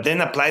 but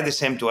then apply the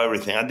same to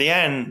everything. At the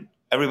end,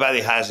 everybody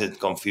has it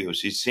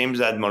confused. It seems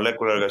that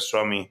molecular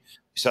gastronomy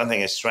is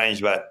something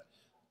strange, but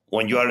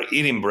when you are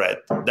eating bread,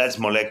 that's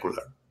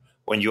molecular.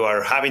 When you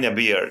are having a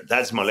beer,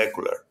 that's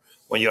molecular.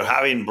 When you're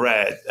having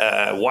bread,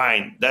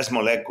 wine, that's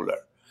molecular.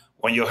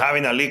 When you're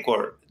having a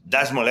liquor,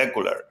 that's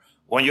molecular.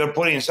 When you're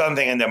putting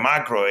something in the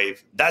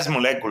microwave, that's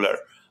molecular.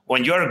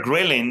 When you're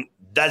grilling,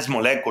 that's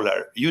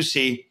molecular. You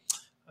see,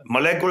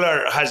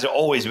 molecular has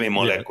always been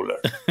molecular.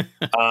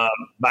 Yeah.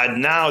 But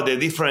now the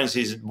difference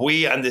is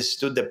we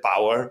understood the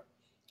power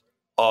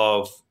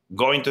of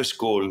going to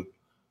school,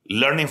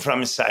 learning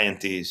from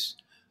scientists,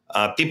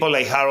 people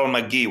like Harold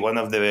McGee, one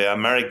of the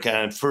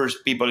American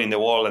first people in the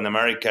world, an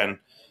American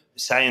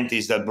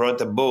scientist that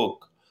wrote a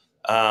book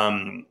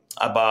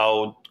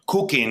about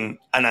cooking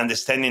and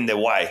understanding the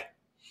why.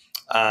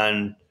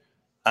 And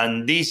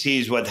this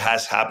is what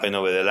has happened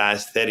over the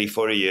last 30,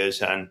 40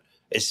 years. And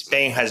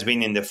Spain has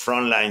been in the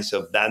front lines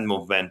of that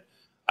movement.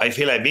 I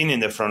feel I've been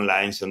in the front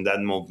lines of that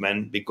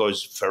movement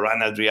because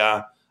Ferran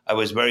Adrià, I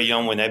was very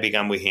young when I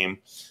began with him.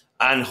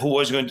 And who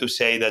was going to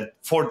say that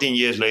 14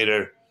 years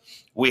later,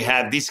 we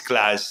have this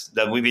class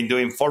that we've been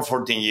doing for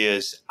 14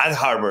 years at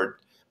Harvard,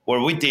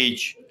 where we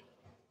teach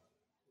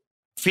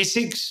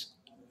physics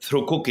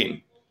through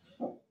cooking.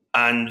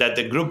 And that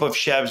the group of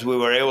chefs, we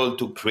were able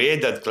to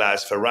create that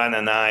class, Ferran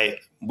and I,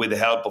 with the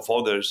help of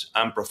others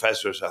and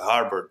professors at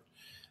Harvard.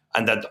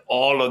 And that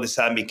all of a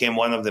sudden became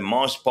one of the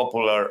most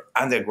popular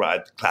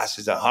undergrad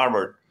classes at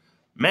Harvard.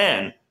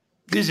 Man,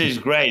 this is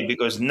great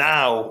because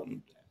now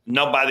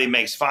nobody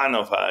makes fun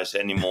of us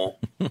anymore.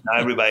 Now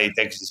everybody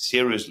takes it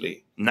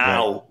seriously.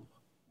 Now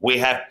we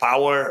have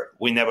power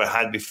we never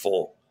had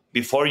before.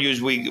 Before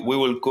we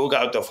will cook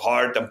out of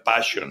heart and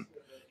passion.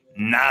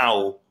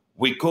 Now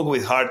we cook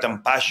with heart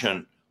and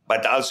passion,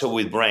 but also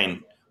with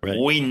brain. Right.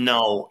 We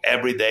know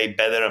every day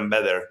better and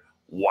better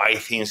why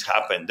things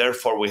happen.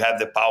 Therefore, we have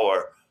the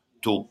power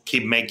to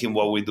keep making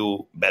what we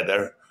do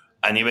better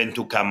and even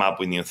to come up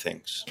with new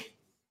things.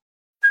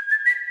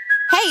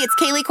 Hey, it's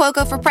Kaylee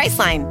Cuoco for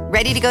Priceline.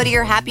 Ready to go to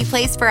your happy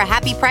place for a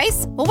happy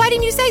price? Well, why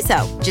didn't you say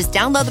so? Just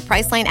download the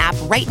Priceline app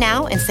right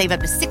now and save up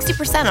to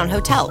 60% on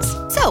hotels.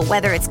 So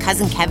whether it's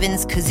Cousin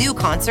Kevin's Kazoo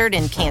Concert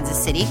in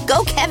Kansas City,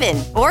 go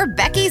Kevin, or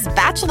Becky's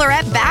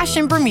Bachelorette Bash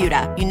in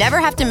Bermuda, you never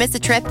have to miss a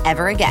trip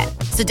ever again.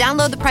 So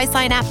download the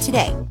Priceline app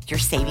today. Your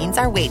savings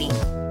are waiting.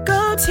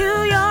 Go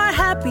to your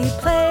happy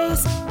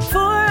place for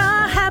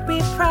a happy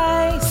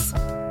price.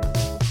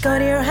 Go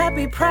to your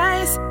happy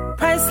price,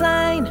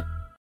 Priceline.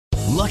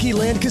 Lucky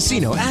Land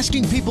Casino,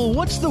 asking people,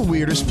 what's the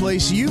weirdest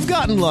place you've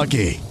gotten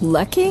lucky?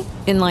 Lucky?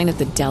 In line at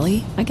the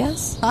deli, I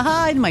guess?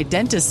 Aha, in my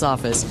dentist's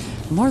office.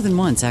 More than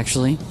once,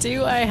 actually.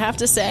 Do I have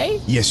to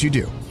say? Yes, you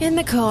do. In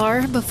the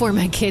car before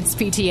my kids'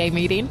 PTA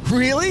meeting.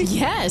 Really?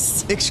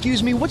 Yes.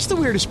 Excuse me, what's the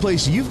weirdest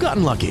place you've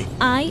gotten lucky?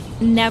 I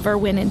never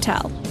win and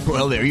tell.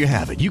 Well, there you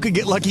have it. You can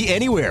get lucky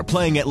anywhere,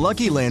 playing at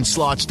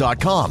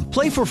LuckyLandSlots.com.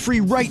 Play for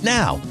free right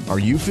now. Are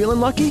you feeling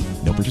lucky?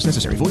 No purchase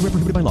necessary. Void where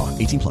prohibited by law.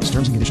 18+.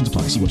 Terms and conditions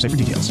apply. See website for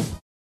details.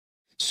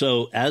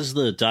 So as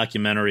the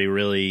documentary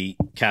really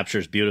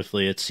captures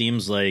beautifully, it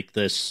seems like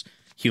this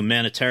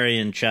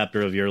humanitarian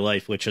chapter of your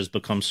life, which has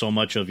become so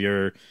much of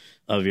your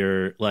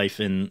life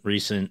in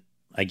recent,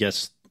 I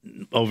guess,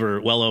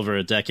 well over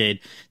a decade.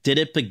 Did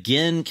it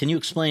begin? Can you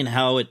explain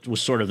how it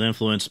was sort of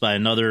influenced by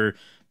another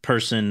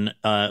person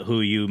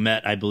who you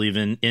met, I believe,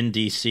 in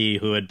DC,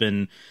 who had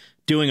been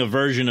doing a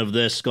version of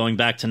this going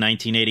back to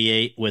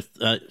 1988 with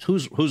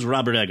who's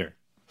Robert Egger?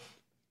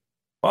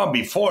 Well,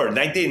 before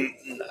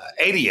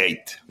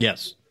 1988.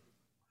 Yes.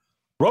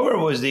 Robert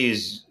was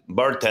this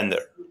bartender,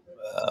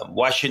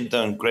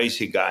 Washington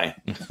crazy guy,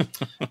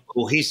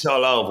 who he saw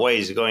a lot of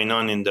ways going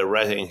on in the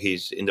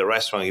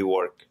restaurant he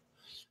worked.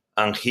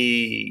 And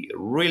he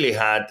really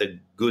had a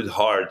good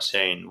heart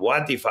saying,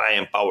 what if I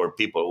empower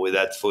people with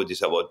that food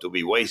is about to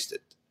be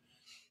wasted?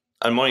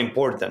 And more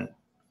important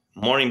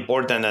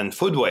than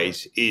food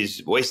waste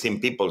is wasting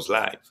people's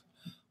life.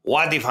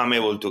 What if I'm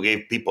able to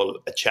give people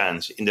a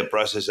chance in the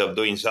process of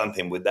doing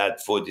something with that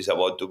food is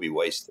about to be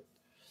wasted?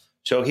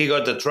 So he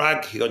got a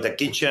truck, he got a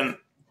kitchen,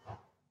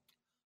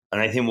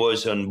 and I think it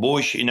was on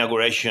Bush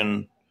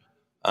inauguration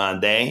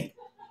day.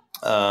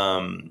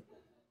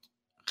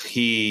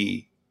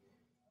 He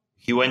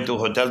went to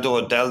hotel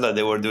that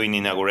they were doing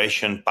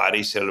inauguration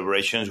party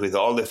celebrations with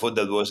all the food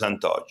that was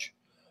untouched.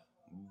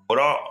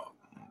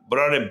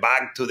 Brought it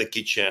back to the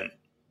kitchen,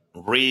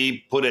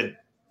 put it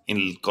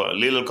in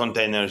little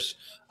containers,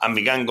 and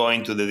began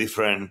going to the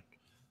different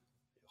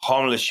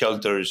homeless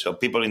shelters or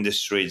people in the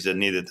streets that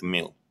needed a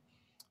meal.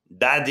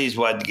 That is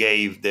what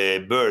gave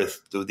the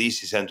birth to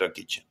DC Central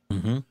Kitchen.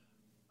 Mm-hmm.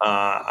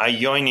 I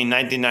joined in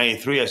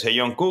 1993 as a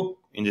young cook.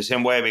 In the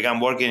same way I began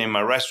working in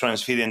my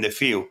restaurants, feeding the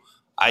few.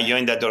 I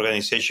joined that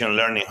organization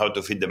learning how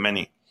to feed the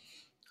many.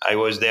 I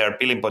was there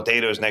peeling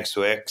potatoes next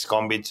to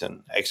ex-convicts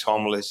and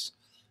ex-homeless.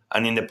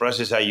 And in the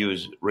process, I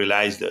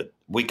realized that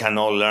we can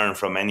all learn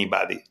from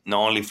anybody, not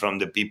only from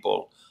the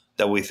people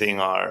that we think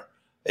are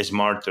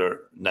smarter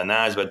than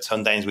us, but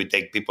sometimes we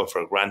take people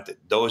for granted.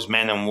 Those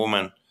men and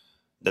women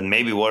that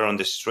maybe were on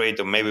the street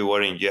or maybe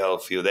were in jail a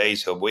few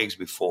days or weeks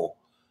before,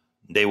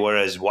 they were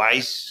as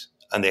wise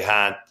and they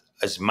had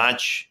as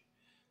much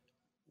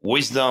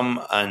wisdom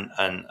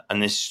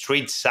and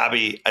street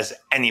savvy as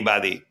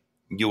anybody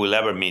you will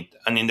ever meet.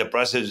 And in the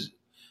process,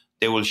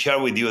 they will share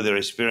with you their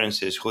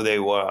experiences, who they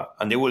were,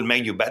 and they will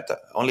make you better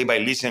only by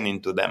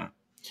listening to them.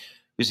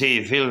 You see,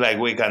 it feels like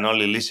we can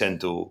only listen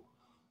to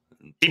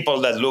people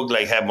that look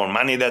like have more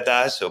money than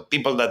us, or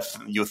people that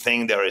you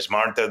think they're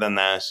smarter than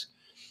us.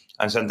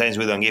 And sometimes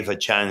we don't give a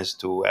chance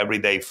to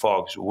everyday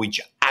folks, which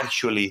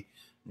actually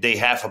they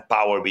have a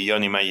power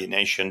beyond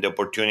imagination, the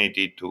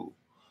opportunity to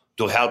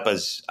help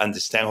us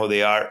understand who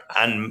they are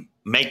and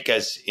make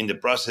us in the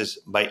process,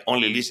 by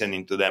only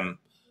listening to them,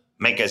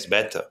 make us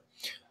better.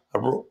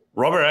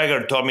 Robert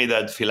Egger told me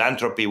that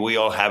philanthropy, we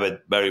all have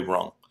it very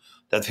wrong.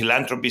 That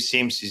philanthropy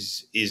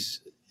seems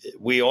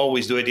we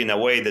always do it in a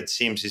way that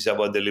seems is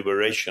about the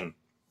liberation.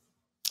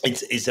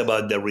 It's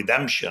about the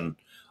redemption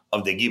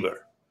of the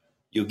giver.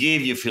 You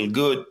give, you feel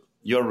good,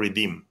 you're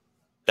redeemed.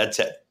 That's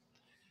it.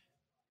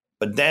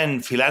 But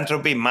then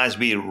philanthropy must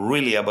be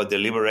really about the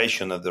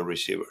liberation of the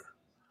receiver.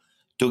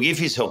 To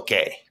give is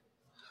okay.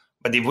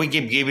 But if we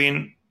keep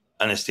giving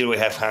and still we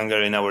have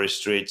hunger in our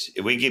streets,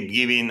 if we keep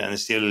giving and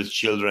still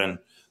children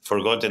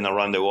forgotten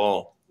around the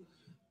world,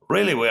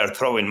 really we are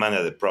throwing money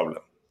at the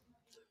problem.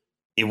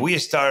 If we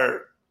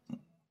start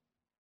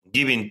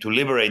giving to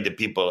liberate the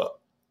people,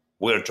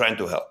 we are trying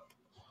to help.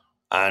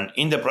 And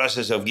in the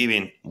process of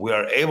giving, we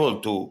are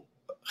able to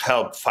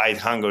help fight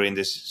hunger in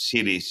the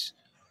cities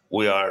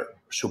we are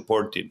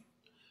supporting.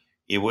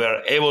 If we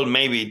are able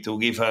maybe to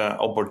give an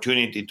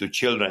opportunity to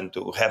children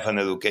to have an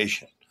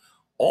education,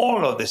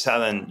 all of a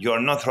sudden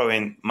you're not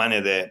throwing money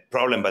at the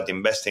problem, but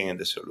investing in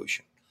the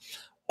solution.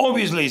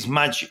 Obviously, it's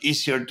much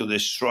easier to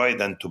destroy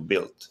than to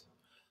build.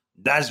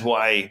 That's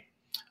why,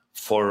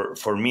 for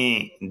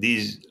me,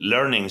 these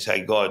learnings I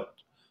got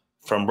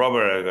from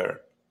Robert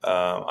Egger,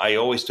 I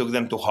always took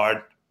them to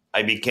heart.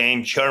 I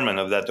became chairman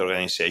of that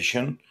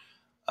organization.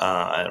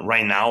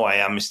 Right now, I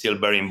am still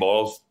very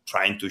involved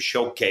trying to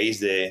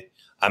showcase the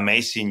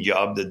amazing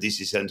job that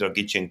DC Central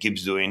Kitchen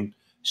keeps doing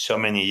so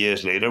many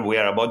years later. We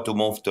are about to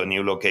move to a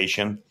new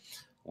location.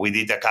 We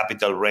did a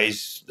capital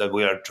raise that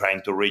we are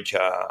trying to reach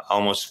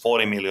almost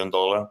 $40 million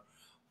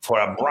for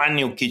a brand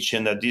new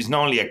kitchen that is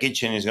not only a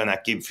kitchen is going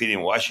to keep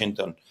feeding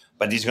Washington,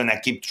 but it's going to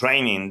keep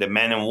training the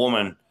men and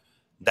women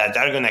that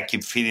are going to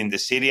keep feeding the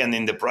city, and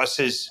in the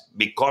process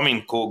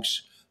becoming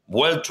cooks,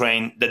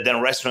 well-trained, that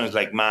then restaurants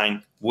like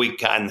mine, we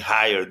can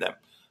hire them.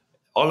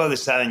 All of a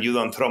sudden, you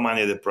don't throw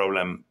money at the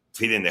problem,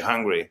 feeding the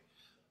hungry.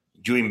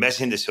 You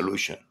invest in the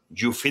solution.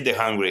 You feed the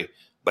hungry,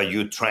 but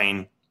you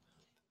train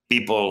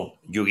people,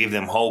 you give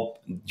them hope,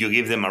 you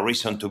give them a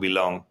reason to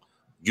belong.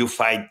 You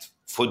fight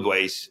food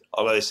waste.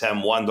 All of a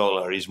sudden,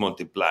 $1 is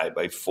multiplied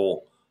by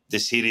 4. The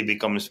city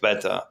becomes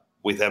better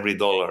with every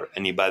dollar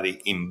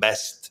anybody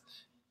invests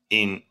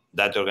in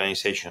that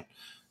organization.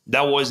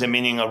 That was the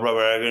meaning of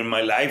Robert Egger in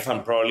my life,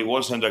 and probably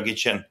World Central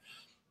Kitchen,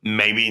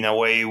 maybe in a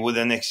way,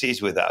 wouldn't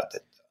exist without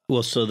it.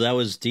 Well, so that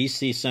was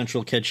DC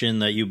Central Kitchen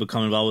that you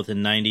become involved with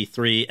in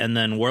 93, and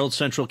then World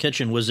Central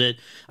Kitchen, was it,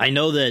 I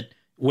know that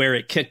where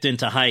it kicked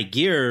into high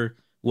gear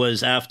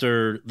was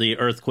after the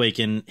earthquake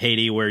in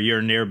Haiti, where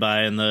you're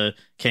nearby in the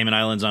Cayman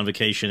Islands on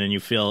vacation and you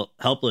feel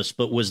helpless,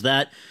 but was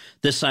that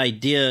this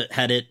idea,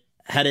 had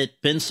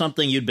it been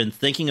something you'd been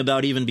thinking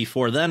about even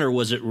before then, or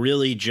was it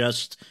really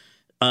just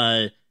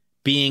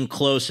being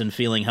close and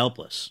feeling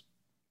helpless?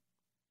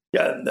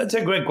 Yeah, that's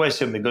a great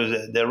question,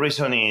 because the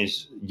reason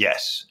is,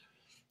 yes,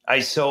 I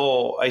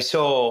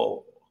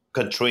saw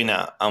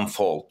Katrina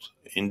unfold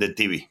in the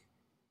TV.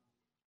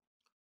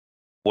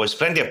 Was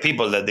plenty of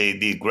people that they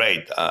did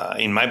great.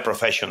 In my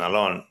profession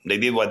alone, they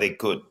did what they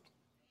could.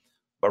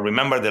 But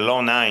remember, the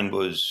Long Nine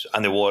was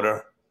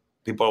underwater.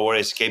 People were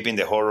escaping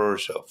the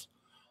horrors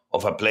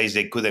of a place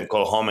they couldn't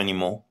call home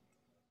anymore.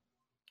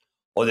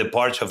 Other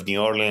parts of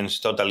New Orleans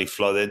totally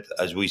flooded,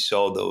 as we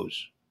saw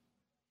those.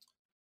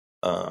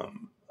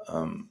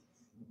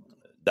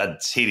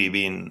 That city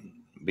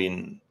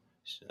being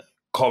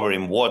covered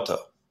in water,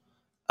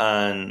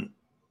 and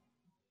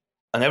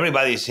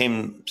everybody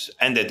seems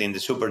ended in the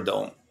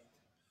Superdome.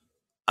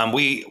 And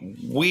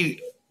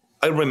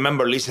I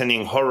remember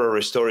listening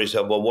horror stories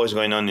of what was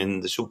going on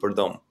in the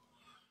Superdome,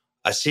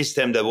 a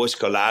system that was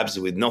collapsed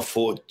with no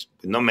food,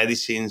 with no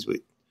medicines,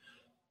 with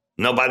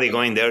nobody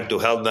going there to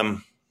help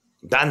them,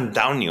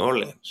 down New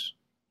Orleans.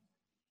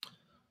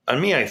 And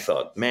me, I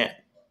thought, man,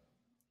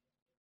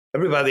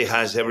 everybody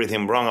has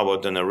everything wrong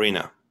about an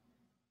arena,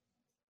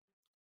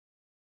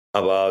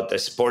 about a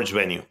sports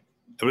venue.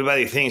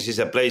 Everybody thinks it's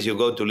a place you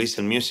go to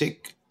listen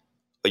music,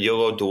 or you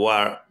go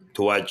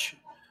to watch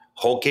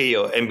hockey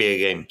or NBA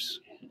games,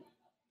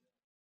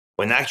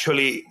 when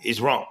actually it's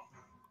wrong.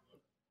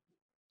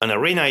 An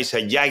arena is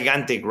a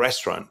gigantic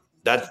restaurant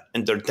that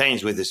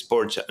entertains with the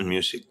sports and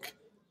music.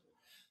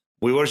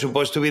 We were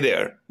supposed to be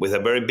there with a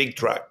very big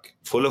truck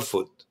full of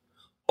food,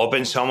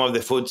 open some of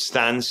the food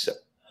stands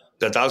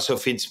that also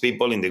feeds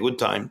people in the good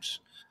times.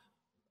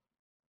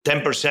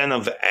 10%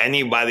 of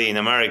anybody in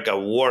America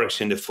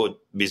works in the food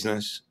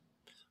business.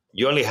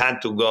 You only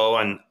had to go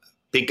and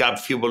pick up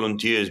a few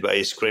volunteers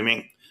by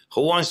screaming,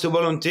 "Who wants to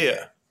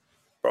volunteer?"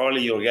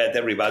 Probably you'll get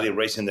everybody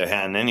raising their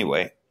hand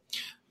anyway.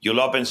 You'll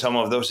open some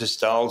of those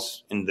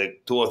stalls in the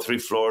 2 or 3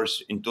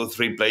 floors, in 2 or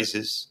 3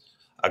 places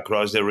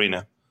across the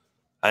arena.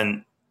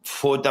 And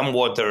food and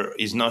water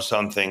is not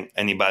something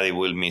anybody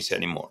will miss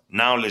anymore.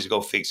 Now let's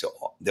go fix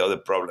the other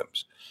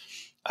problems.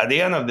 At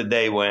the end of the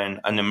day, when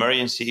an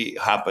emergency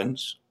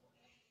happens,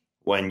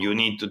 when you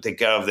need to take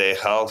care of the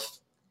health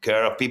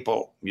care of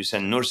people, you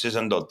send nurses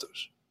and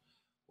doctors.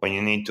 When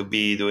you need to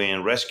be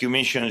doing rescue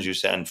missions, you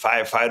send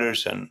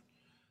firefighters and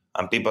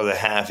people that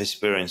have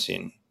experience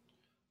in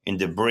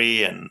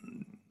debris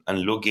and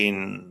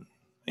looking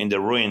in the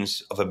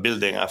ruins of a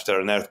building after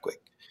an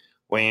earthquake.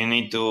 When you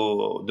need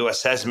to do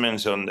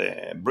assessments on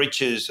the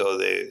bridges or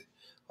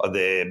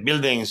the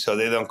buildings so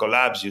they don't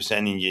collapse, you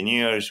send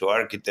engineers or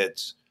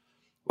architects.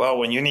 Well,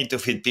 when you need to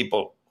feed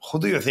people, who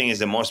do you think is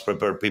the most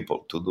prepared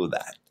people to do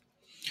that?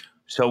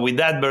 So with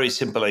that very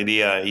simple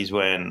idea is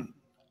when,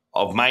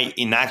 of my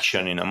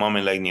inaction in a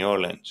moment like New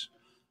Orleans,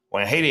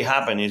 when Haiti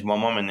happened, is one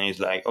moment is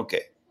like,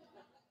 okay,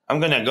 I'm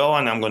going to go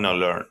and I'm going to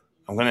learn.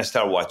 I'm going to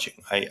start watching.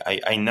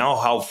 I know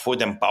how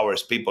food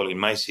empowers people in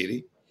my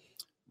city,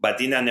 but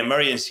in an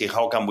emergency,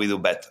 how can we do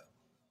better?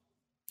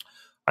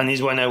 And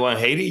it's when I went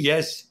to Haiti,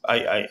 yes,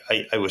 I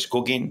was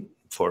cooking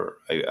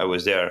I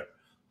was there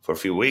for a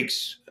few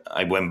weeks.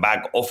 I went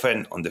back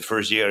often on the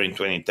first year in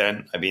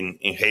 2010. I've been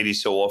in Haiti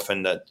so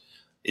often that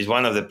it's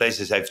one of the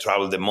places I've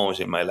traveled the most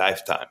in my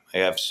lifetime. I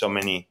have so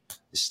many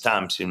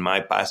stamps in my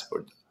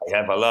passport. I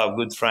have a lot of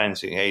good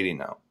friends in Haiti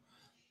now.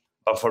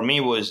 But for me,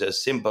 it was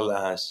as simple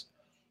as,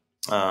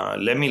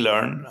 let me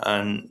learn.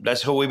 And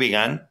that's how we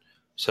began.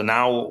 So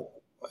now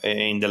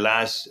in the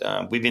last,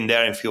 we've been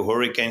there in a few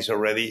hurricanes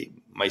already,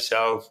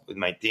 myself with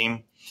my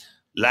team.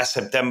 Last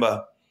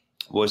September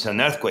was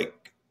an earthquake,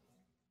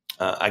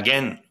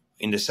 again,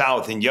 in the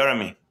south, in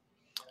Jeremy.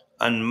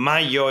 And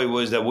my joy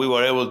was that we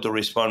were able to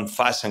respond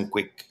fast and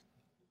quick.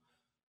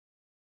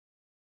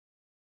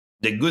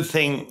 The good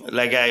thing,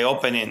 like I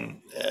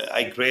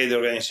created the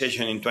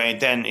organization in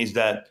 2010, is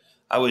that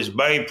I was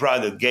very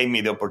proud that gave me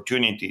the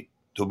opportunity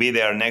to be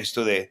there next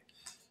to the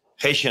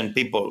Haitian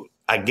people,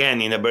 again,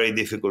 in a very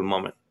difficult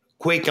moment.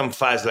 Quick and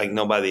fast like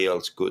nobody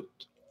else could.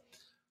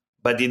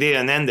 But it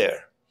didn't end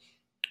there.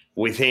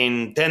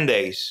 Within 10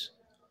 days,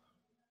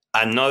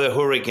 another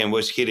hurricane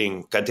was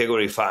hitting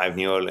Category 5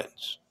 New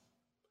Orleans.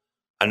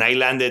 And I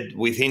landed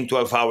within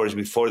 12 hours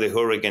before the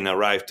hurricane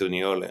arrived to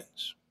New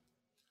Orleans.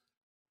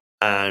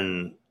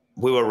 And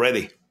we were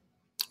ready.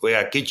 We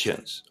had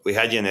kitchens. We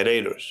had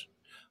generators.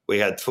 We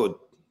had food.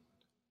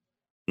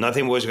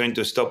 Nothing was going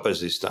to stop us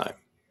this time.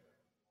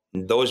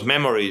 Those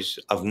memories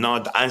of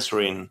not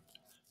answering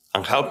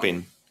and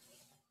helping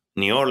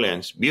New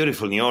Orleans,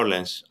 beautiful New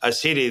Orleans, a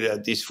city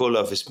that is full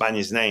of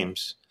Spanish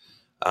names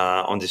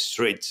on the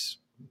streets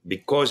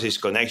because its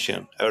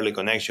early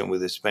connection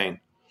with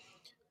Spain.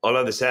 All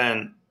of a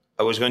sudden,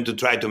 I was going to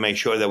try to make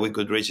sure that we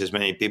could reach as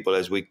many people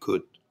as we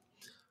could.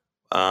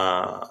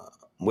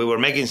 We were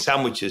making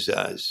sandwiches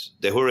as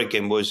the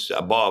hurricane was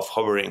above,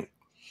 hovering.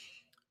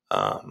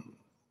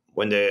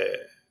 When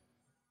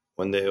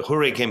the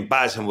hurricane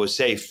passed and was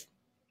safe,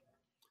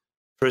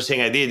 first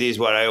thing I did is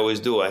what I always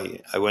do.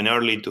 I went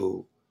early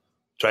to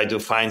try to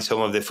find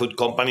some of the food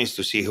companies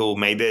to see who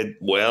made it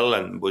well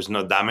and was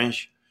not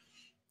damaged.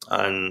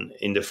 And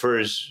in the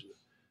first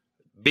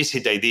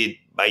visit I did,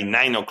 by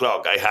 9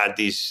 o'clock, I had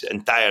this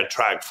entire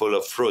truck full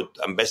of fruit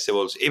and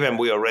vegetables. Even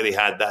we already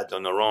had that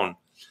on our own.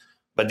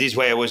 But this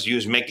way I was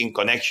making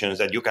connections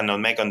that you cannot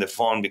make on the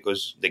phone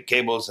because the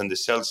cables and the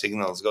cell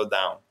signals go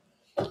down.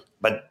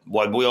 But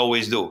what we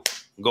always do,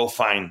 go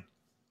find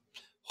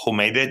who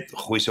made it,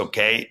 who is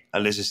okay,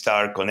 and let's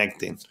start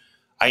connecting.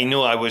 I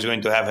knew I was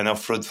going to have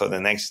enough fruit for the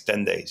next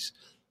 10 days.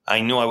 I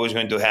knew I was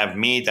going to have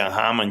meat and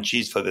ham and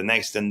cheese for the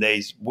next 10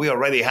 days. We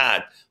already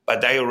had,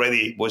 but I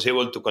already was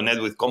able to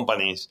connect with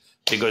companies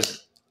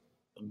because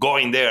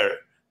going there,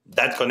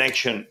 that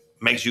connection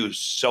makes you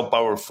so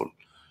powerful.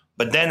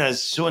 But then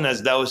as soon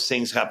as those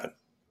things happen,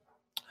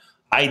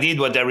 I did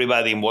what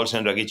everybody in World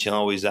Central Kitchen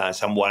always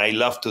does and what I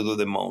love to do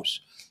the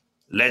most.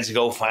 Let's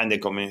go find the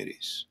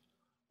communities.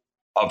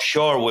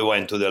 Offshore, we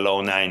went to the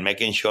Low Nine,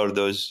 making sure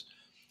those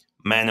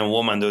men and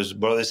women, those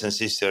brothers and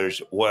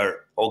sisters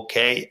were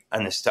okay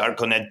and start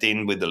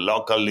connecting with the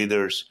local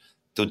leaders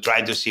to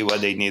try to see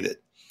what they needed.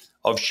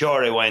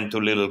 Offshore, I went to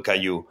Little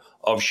Caillou.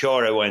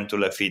 Offshore, I went to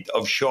Lafitte.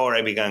 Offshore,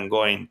 I began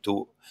going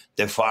to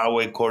the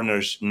faraway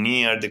corners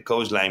near the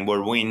coastline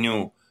where we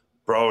knew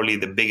probably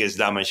the biggest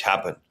damage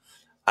happened.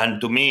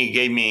 And to me, it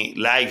gave me,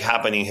 like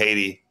happened in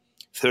Haiti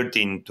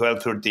 13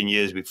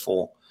 years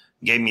before,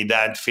 gave me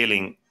that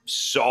feeling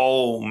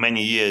so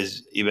many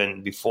years,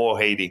 even before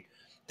Haiti,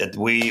 that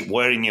we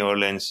were in New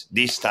Orleans,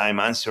 this time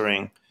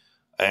answering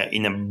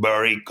in a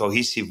very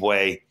cohesive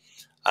way,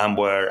 and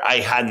where I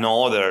had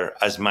no other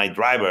as my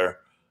driver,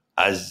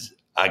 as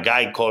a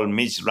guy called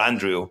Mitch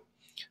Landrieu,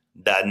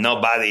 that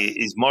nobody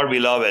is more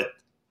beloved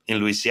in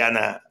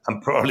Louisiana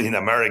and probably in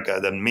America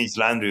than Mitch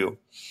Landrieu.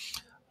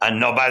 And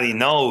nobody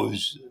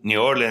knows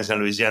New Orleans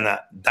and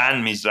Louisiana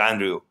than Mitch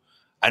Landrieu.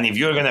 And if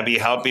you're going to be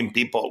helping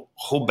people,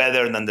 who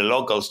better than the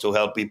locals to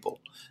help people?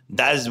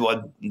 That's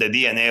what the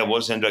DNA of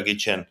World Central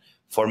Kitchen.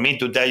 For me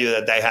to tell you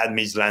that I had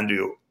Mitch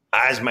Landrieu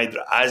as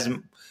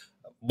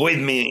with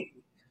me,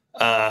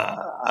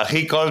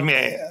 he calls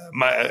me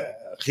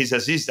his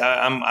assistant.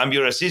 I'm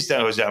your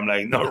assistant, Jose. I'm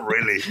like, no,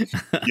 really.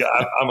 Yeah,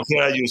 I'm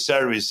here at your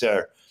service,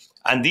 sir.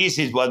 And this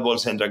is what World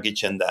Central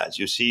Kitchen does.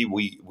 You see,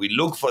 we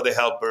look for the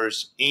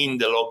helpers in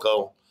the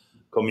local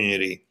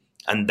community.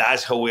 And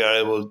that's how we are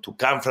able to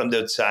come from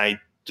the outside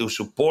to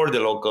support the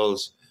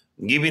locals,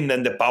 giving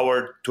them the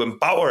power to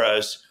empower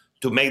us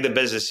to make the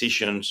best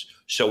decisions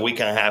so we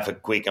can have a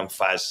quick and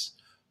fast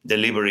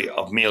delivery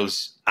of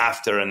meals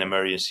after an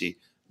emergency.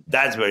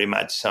 That very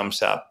much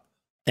sums up.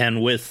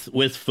 And with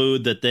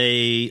food that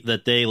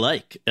they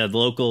like,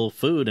 local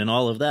food and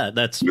all of that.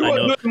 That's You I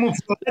know.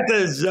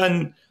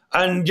 Mufaletas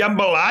and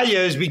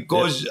jambalayas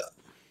because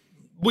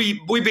we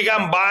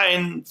began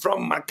buying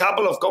from a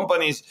couple of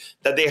companies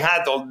that they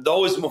had all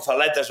those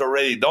mufaletas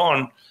already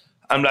done.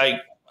 I'm like,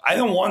 I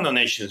don't want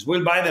donations.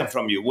 We'll buy them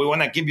from you. We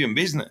want to keep you in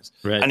business.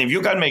 Right. And if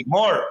you can make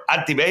more,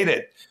 activate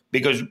it,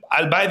 because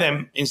I'll buy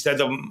them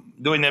instead of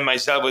doing them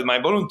myself with my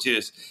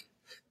volunteers.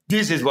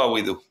 This is what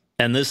we do.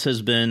 And this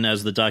has been,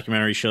 as the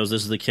documentary shows,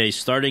 this is the case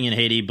starting in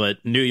Haiti,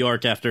 but New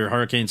York after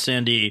Hurricane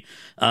Sandy,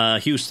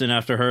 Houston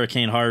after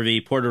Hurricane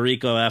Harvey, Puerto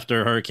Rico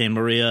after Hurricane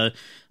Maria,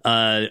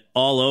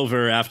 all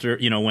over after,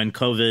 when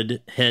COVID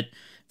hit,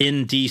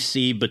 in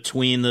D.C.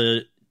 between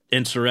the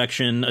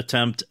insurrection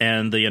attempt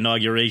and the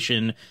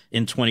inauguration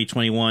in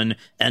 2021,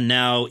 and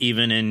now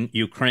even in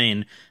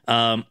Ukraine.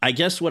 I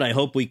guess what I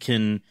hope we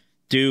can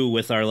do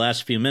with our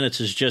last few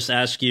minutes is just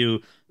ask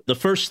you the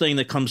first thing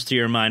that comes to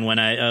your mind when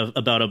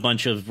about a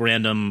bunch of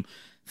random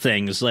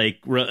things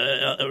like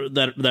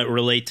that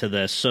relate to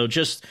this. So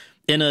just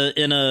in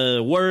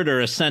a word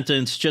or a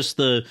sentence, just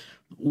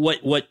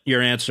what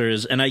your answer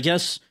is. And I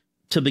guess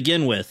to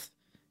begin with,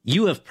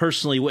 you have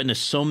personally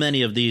witnessed so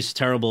many of these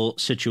terrible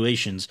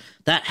situations.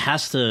 That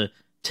has to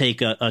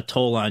take a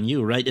toll on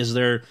you, right?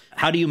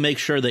 How do you make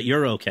sure that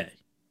you're okay?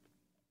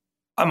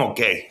 I'm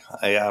okay.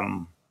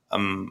 I'm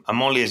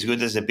only as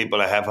good as the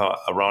people I have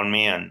around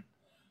me, and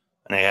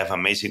I have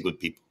amazing good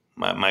people.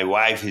 My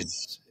wife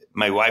is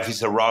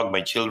a rock.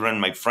 My children,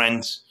 my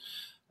friends,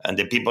 and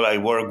the people I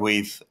work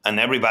with, and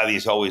everybody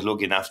is always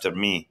looking after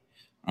me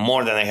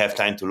more than I have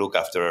time to look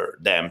after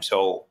them.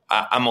 So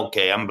I'm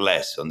okay. I'm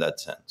blessed in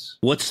that sense.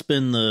 What's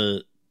been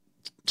the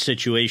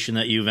situation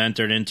that you've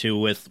entered into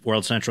with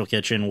World Central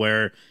Kitchen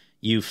where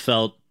you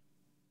felt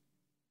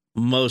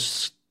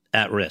most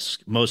at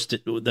risk,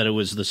 that it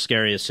was the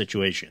scariest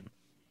situation?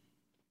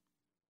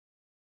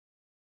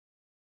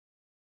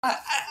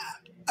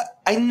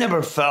 I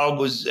never felt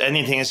was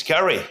anything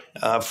scary.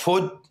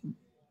 Food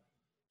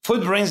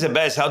brings the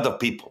best out of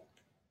people.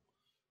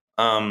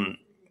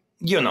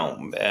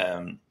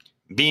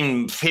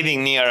 Being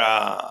feeding near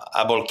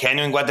a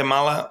volcano in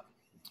Guatemala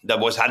that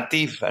was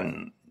active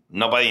and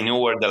nobody knew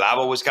where the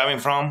lava was coming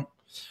from.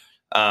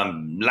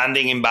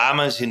 Landing in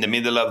Bahamas in the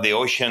middle of the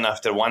ocean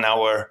after 1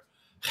 hour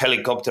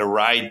helicopter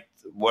ride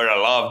where a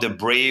lot of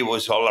debris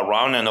was all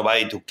around and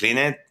nobody to clean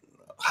it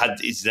had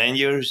its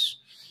dangers.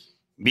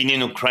 Being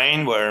in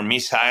Ukraine where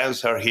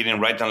missiles are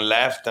hitting right and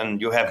left and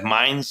you have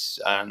mines,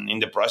 and in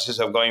the process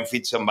of going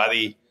feed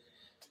somebody,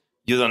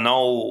 you don't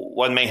know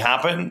what may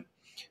happen.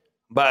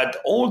 But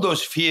all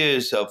those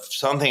fears of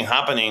something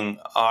happening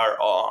are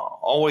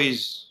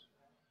always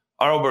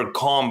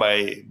overcome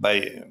by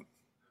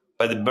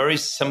the very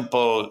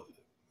simple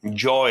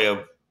joy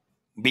of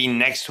being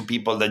next to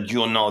people that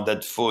you know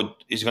that food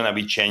is going to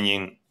be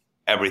changing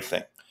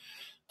everything.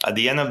 At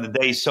the end of the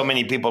day, so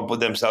many people put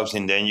themselves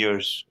in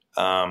dangers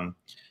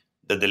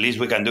that the least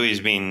we can do is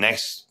being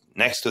next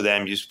to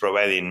them, just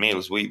providing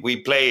meals. We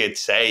play it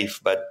safe,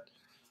 but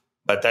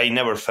I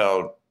never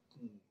felt,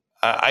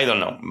 I don't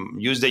know,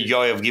 use the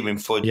joy of giving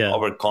food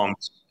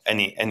overcomes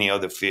any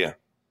other fear.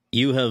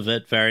 You have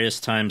at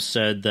various times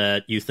said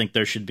that you think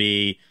there should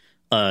be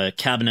a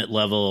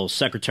cabinet-level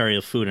Secretary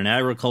of Food and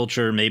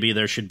Agriculture. Maybe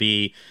there should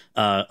be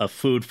a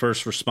Food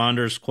First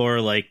Responders Corps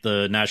like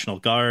the National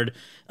Guard.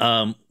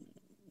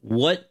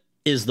 What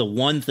is the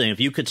one thing, if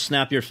you could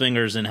snap your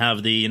fingers and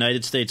have the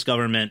United States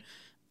government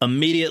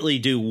immediately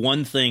do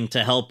one thing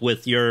to help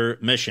with your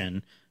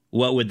mission,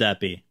 what would that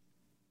be?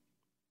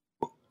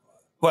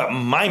 Well,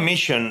 my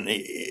mission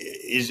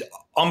is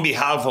on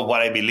behalf of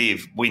what I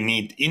believe we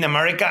need in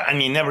America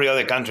and in every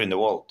other country in the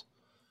world.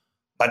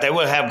 But I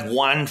will have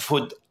one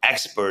food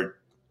expert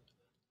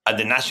at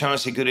the national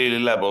security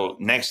level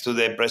next to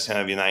the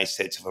President of the United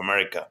States of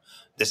America,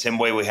 the same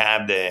way we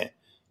have the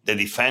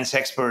defense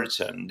experts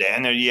and the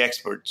energy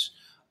experts.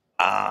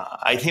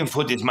 I think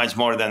food is much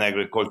more than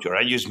agriculture.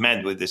 I just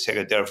met with the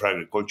Secretary of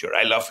Agriculture.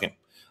 I love him.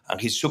 And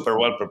he's super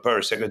well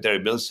prepared, Secretary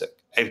Vilsack,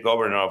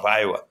 ex-governor of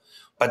Iowa.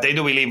 But I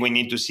do believe we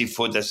need to see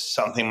food as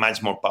something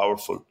much more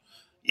powerful.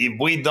 If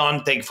we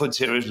don't take food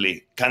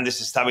seriously, can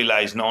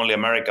destabilize not only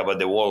America, but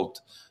the world.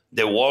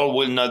 The world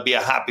will not be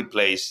a happy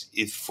place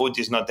if food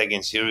is not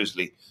taken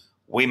seriously.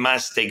 We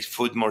must take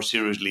food more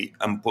seriously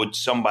and put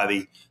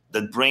somebody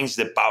that brings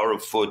the power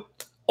of food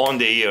on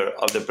the ear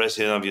of the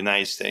President of the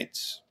United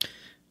States.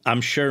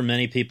 I'm sure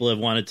many people have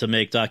wanted to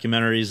make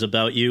documentaries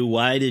about you.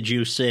 Why did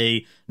you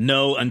say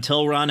no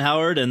until Ron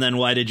Howard? And then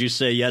why did you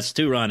say yes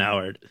to Ron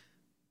Howard?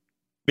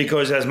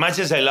 Because as much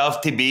as I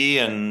love TV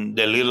and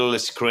the little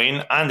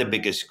screen and the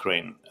biggest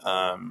screen,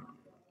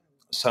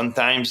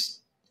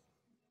 sometimes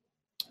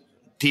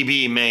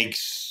TV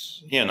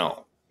makes,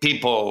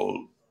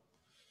 people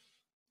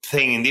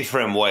think in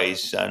different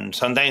ways. And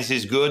sometimes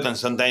it's good and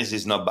sometimes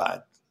it's not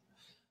bad.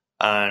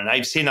 And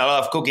I've seen a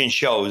lot of cooking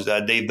shows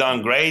that they've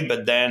done great,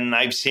 but then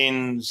I've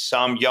seen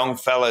some young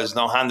fellas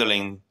not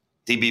handling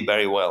TV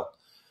very well.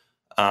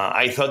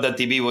 I thought that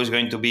TV was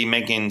going to be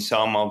making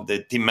some of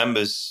the team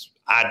members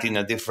act in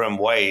a different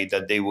way,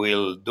 that they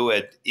will do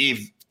it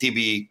if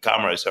TV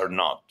cameras are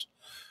not.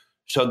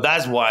 So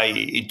that's why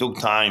it took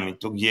time, it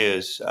took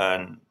years.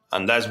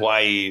 And that's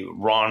why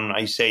Ron,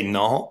 I say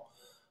no,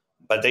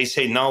 but they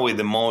say no with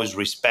the most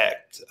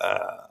respect.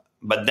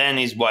 But then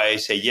is why I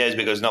say yes,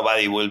 because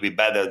nobody will be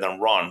better than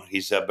Ron.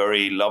 He's a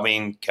very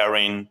loving,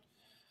 caring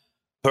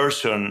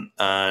person.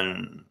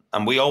 And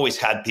we always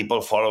had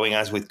people following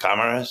us with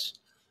cameras,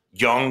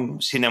 young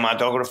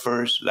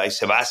cinematographers like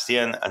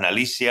Sebastian and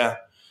Alicia.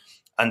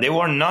 And they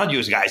were not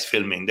just guys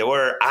filming. They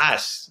were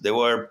us. They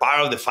were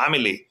part of the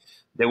family.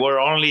 They were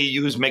only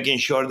used making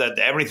sure that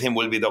everything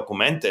will be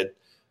documented.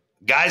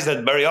 Guys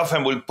that very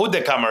often will put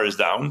the cameras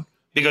down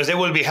because they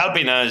will be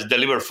helping us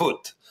deliver food.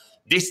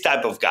 This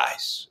type of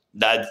guys,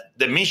 that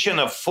the mission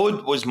of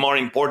food was more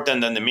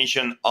important than the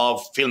mission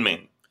of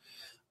filming.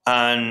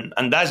 And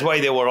that's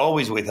why they were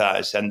always with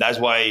us. And that's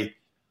why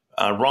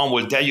Ron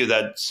will tell you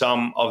that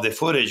some of the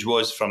footage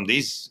was from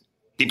these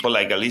people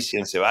like Alicia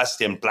and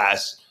Sebastian,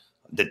 plus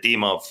the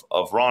team of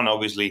Ron,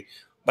 obviously.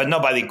 But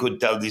nobody could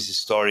tell this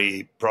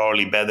story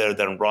probably better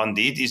than Ron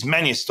did. It's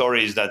many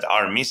stories that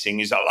are missing.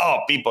 It's a lot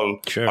of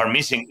people are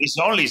missing. It's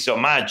only so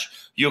much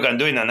you can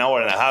do in an hour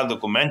and a half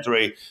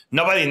documentary.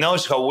 Nobody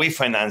knows how we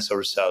finance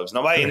ourselves.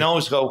 Nobody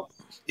knows how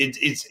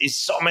it's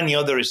so many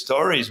other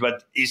stories,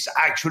 but it's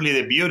actually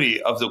the beauty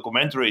of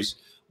documentaries.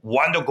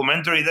 One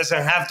documentary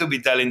doesn't have to be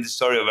telling the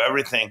story of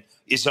everything.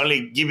 It's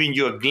only giving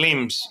you a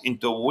glimpse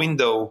into a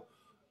window,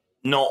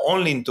 not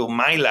only into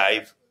my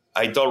life.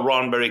 I told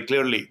Ron very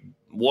clearly,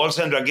 World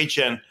Central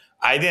Kitchen,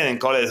 I didn't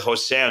call it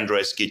Jose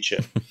Andres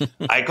Kitchen.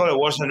 I call it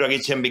World Central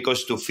Kitchen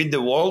because to feed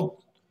the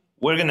world,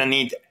 we're going to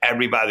need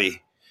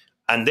everybody.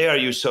 And there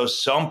you saw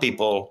some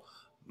people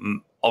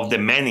of the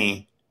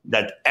many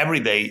that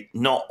every day,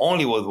 not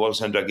only with World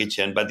Central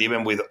Kitchen, but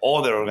even with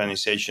other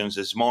organizations,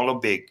 small or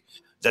big,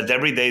 that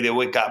every day they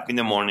wake up in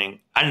the morning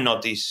and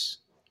notice,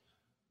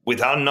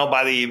 without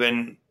nobody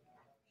even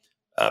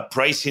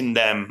praising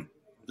them,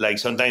 like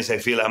sometimes I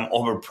feel I'm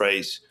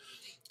overpraised.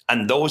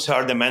 And those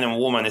are the men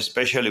and women,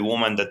 especially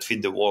women, that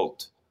feed the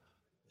world.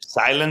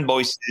 Silent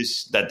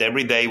voices that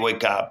every day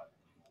wake up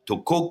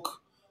to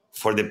cook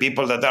for the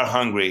people that are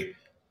hungry.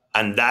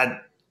 And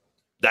that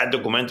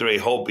documentary, I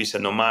hope, is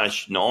an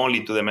homage not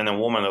only to the men and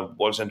women of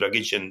World Central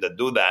Kitchen that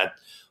do that,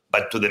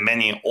 but to the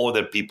many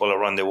other people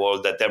around the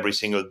world that every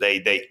single day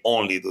they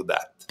only do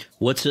that.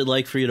 What's it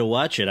like for you to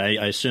watch it? I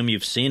assume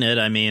you've seen it.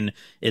 I mean,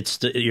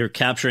 you're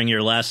capturing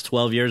your last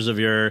 12 years of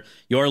your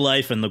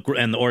life and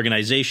the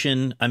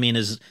organization. I mean,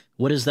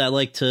 what is that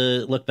like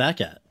to look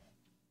back at?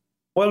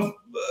 Well,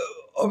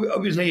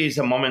 obviously, it's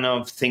a moment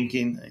of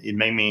thinking. It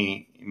made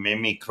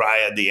me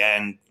cry at the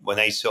end when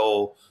I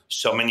saw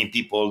so many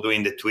people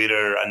doing the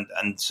Twitter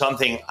and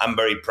something I'm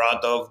very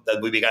proud of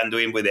that we began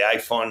doing with the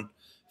iPhone,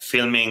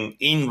 filming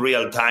in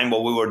real time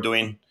what we were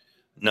doing.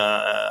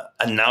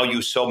 And now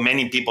you saw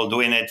many people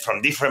doing it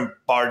from different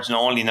parts,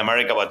 not only in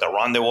America, but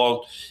around the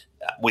world.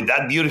 With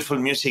that beautiful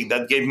music,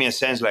 that gave me a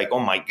sense like, oh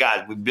my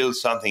God, we built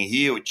something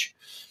huge.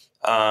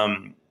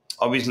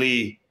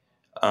 Obviously,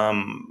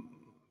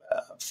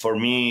 for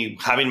me,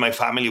 having my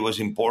family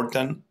was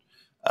important.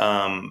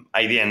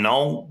 I didn't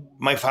know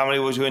my family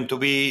was going to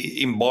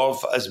be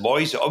involved as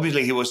boys.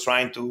 Obviously, he was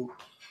trying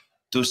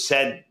to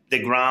set the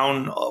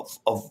ground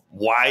of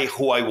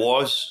who I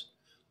was.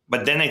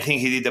 But then I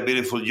think he did a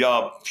beautiful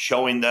job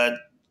showing that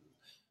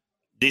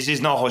this is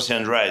not Jose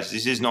Andres.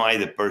 This is not I,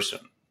 the person.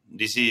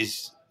 This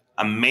is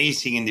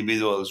amazing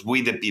individuals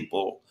with the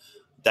people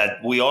that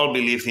we all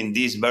believe in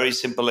this very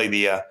simple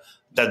idea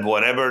that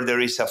whatever there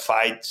is a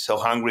fight, so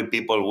hungry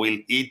people will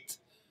eat,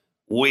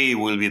 we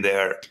will be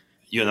there.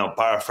 You know,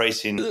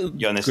 paraphrasing,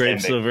 you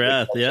understand? Grapes of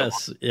Wrath,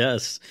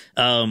 yes.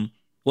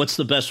 What's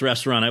the best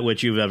restaurant at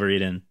which you've ever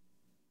eaten?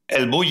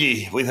 El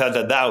Bulli, without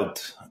a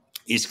doubt.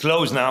 It's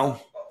closed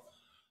now.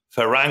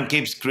 Ferran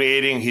keeps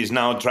creating. He's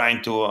now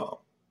trying to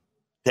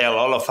tell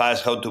all of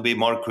us how to be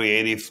more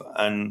creative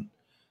and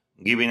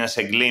giving us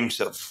a glimpse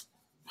of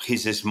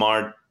his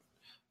smart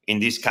in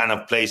this kind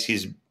of place.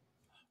 He's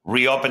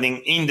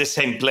reopening in the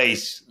same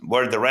place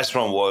where the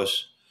restaurant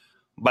was.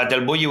 But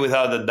El Bulli,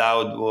 without a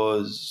doubt,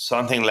 was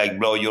something like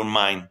blow your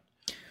mind.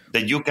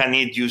 That you can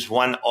eat just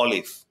one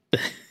olive,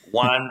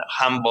 one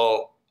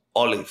humble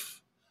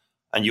olive,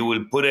 and you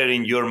will put it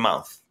in your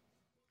mouth.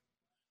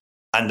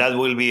 And that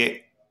will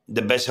be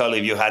the best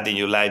olive you had in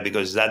your life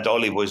because that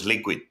olive was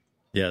liquid.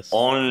 Yes.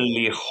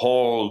 Only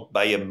held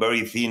by a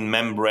very thin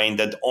membrane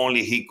that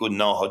only he could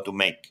know how to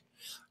make.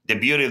 The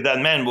beauty of that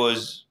man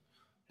was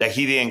that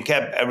he didn't keep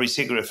every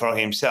secret for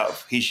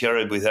himself. He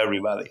shared it with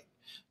everybody.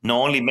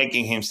 Not only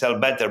making himself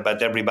better,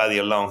 but everybody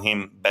around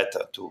him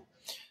better too.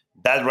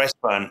 That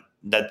restaurant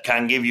that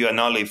can give you an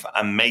olive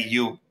and make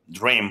you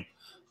dream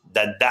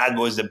that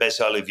was the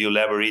best olive you'll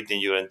ever eat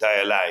in your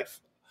entire life.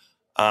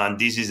 And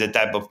this is the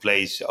type of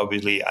place,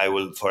 obviously, I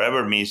will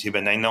forever miss.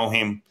 Even I know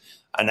him,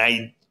 and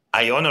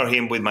I honor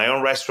him with my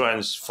own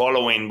restaurants,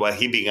 following what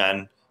he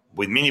began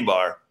with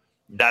Minibar.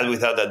 That,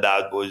 without a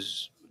doubt,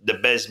 was the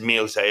best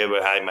meals I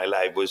ever had in my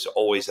life was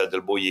always at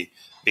El Bulli,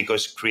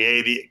 because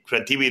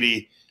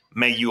creativity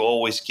make you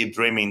always keep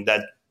dreaming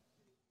that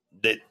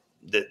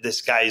the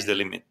sky is the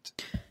limit.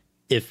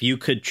 If you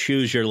could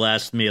choose your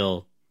last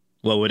meal,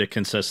 what would it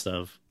consist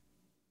of?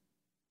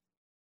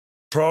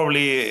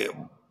 Probably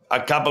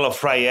a couple of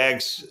fried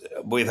eggs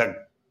with a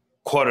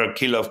quarter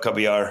kilo of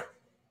caviar.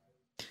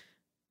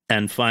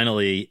 And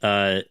finally,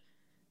 for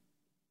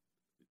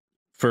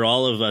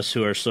all of us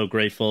who are so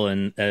grateful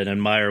and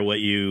admire what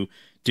you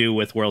do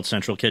with World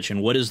Central Kitchen,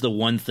 what is the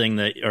one thing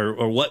that,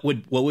 or what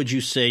would you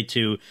say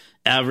to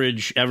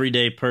average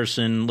everyday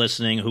person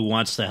listening who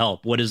wants to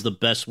help? What is the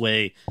best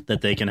way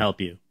that they can help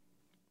you?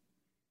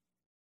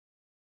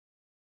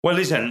 Well,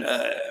 listen,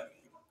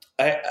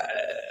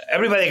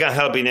 everybody can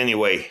help in any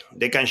way.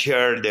 They can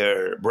share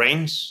their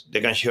brains,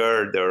 they can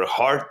share their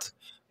heart,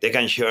 they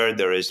can share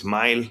their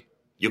smile.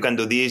 You can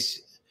do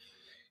this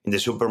in the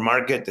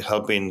supermarket,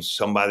 helping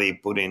somebody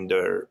putting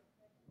their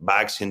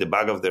bags in the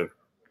back of their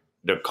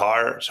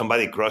car,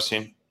 somebody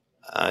crossing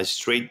a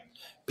street,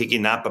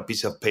 picking up a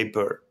piece of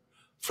paper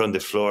from the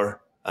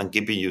floor and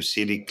keeping your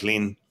city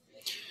clean,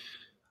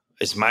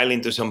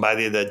 smiling to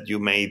somebody that you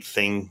may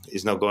think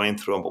is not going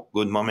through a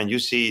good moment. You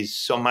see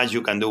so much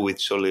you can do with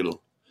so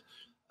little.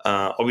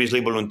 Obviously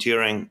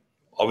volunteering,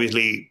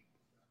 obviously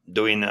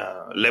doing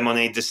a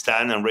lemonade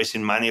stand and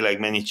raising money like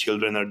many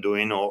children are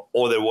doing, or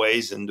other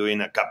ways, and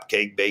doing a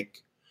cupcake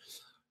bake.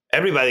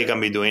 Everybody can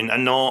be doing,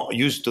 and not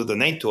used to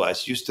donate to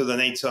us. Used to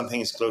donate something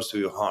is close to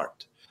your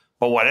heart.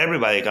 But what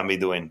everybody can be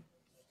doing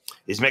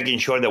is making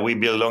sure that we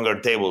build longer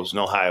tables,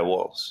 no higher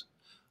walls.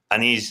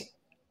 And is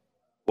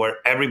where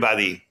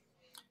everybody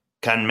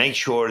can make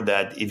sure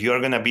that if you're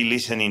going to be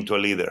listening to a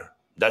leader,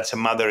 that's a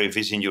matter if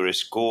it's in your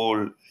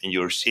school, in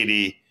your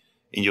city,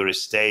 in your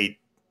state,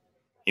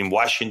 in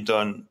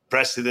Washington,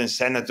 presidents,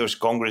 senators,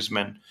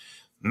 congressmen,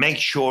 make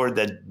sure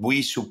that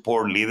we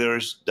support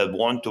leaders that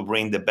want to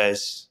bring the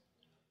best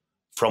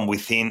from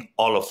within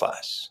all of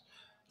us.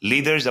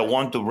 Leaders that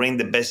want to bring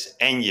the best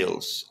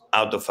angels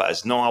out of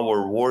us, not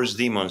our worst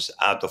demons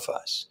out of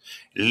us.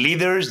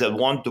 Leaders that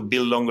want to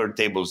build longer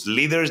tables.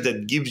 Leaders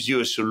that gives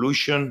you a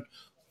solution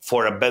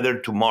for a better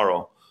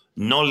tomorrow.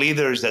 No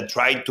leaders that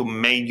try to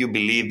make you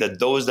believe that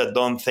those that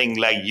don't think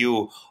like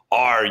you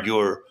are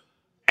your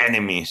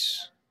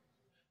enemies.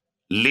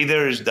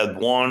 Leaders that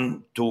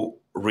want to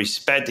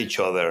respect each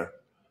other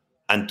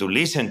and to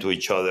listen to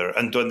each other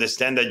and to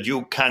understand that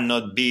you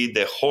cannot be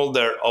the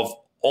holder of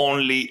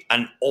only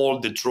and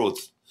all the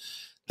truth.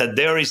 That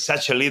there is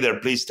such a leader,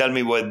 please tell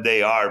me what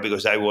they are,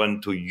 because I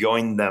want to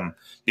join them,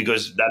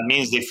 because that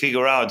means they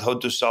figure out how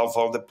to solve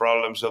all the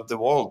problems of the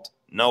world.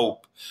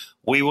 Nope.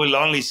 We will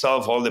only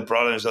solve all the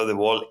problems of the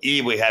world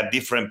if we have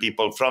different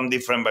people from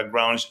different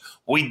backgrounds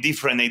with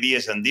different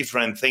ideas and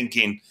different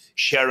thinking,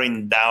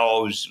 sharing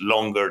those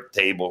longer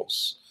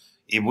tables.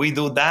 If we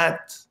do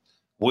that,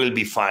 we'll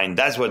be fine.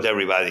 That's what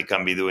everybody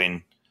can be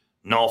doing,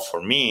 not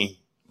for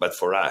me, but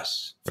for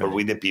us, for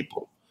we the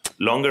people.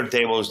 Longer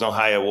tables, no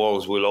higher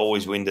walls will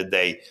always win the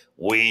day.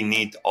 We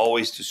need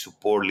always to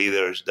support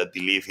leaders that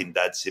believe in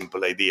that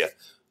simple idea.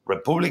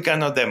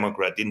 Republican or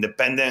Democrat,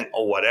 independent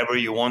or whatever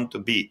you want to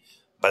be,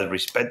 but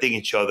respecting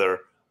each other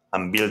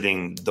and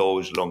building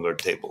those longer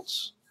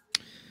tables.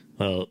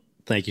 Well,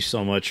 thank you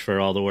so much for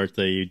all the work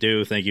that you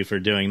do. Thank you for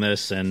doing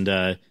this,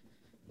 and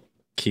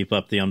keep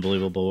up the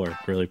unbelievable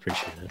work. Really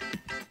appreciate it.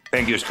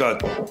 Thank you,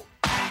 Scott.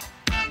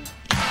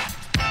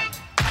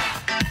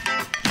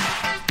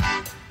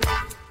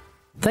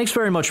 Thanks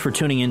very much for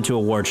tuning in to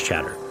Awards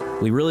Chatter.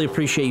 We really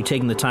appreciate you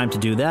taking the time to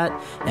do that,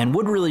 and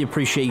would really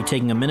appreciate you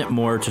taking a minute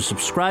more to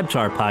subscribe to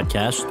our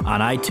podcast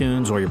on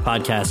iTunes or your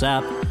podcast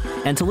app,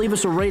 and to leave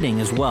us a rating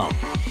as well.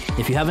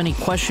 If you have any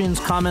questions,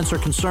 comments, or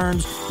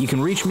concerns, you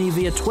can reach me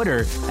via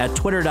Twitter at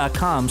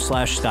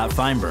twitter.com/Scott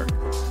Feinberg.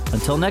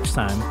 Until next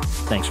time,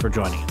 thanks for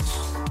joining us.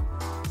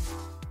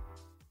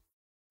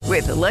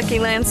 With the Lucky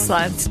Land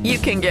Slots, you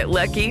can get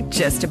lucky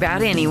just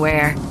about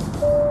anywhere.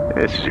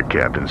 This is your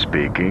captain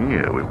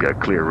speaking. We've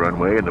got clear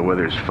runway and the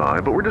weather's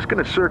fine, but we're just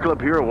going to circle up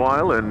here a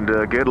while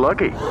and get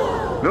lucky.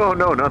 No,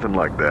 nothing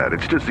like that.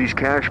 It's just these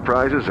cash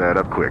prizes add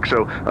up quick.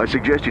 So I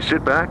suggest you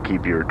sit back,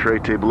 keep your tray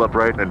table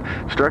upright, and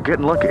start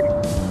getting lucky.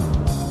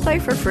 Play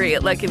for free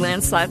at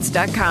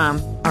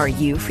LuckyLandSlots.com. Are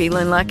you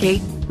feeling lucky?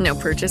 No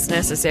purchase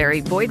necessary.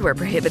 Void where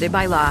prohibited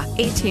by law.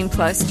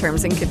 18+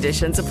 terms and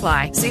conditions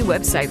apply. See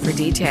website for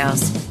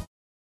details.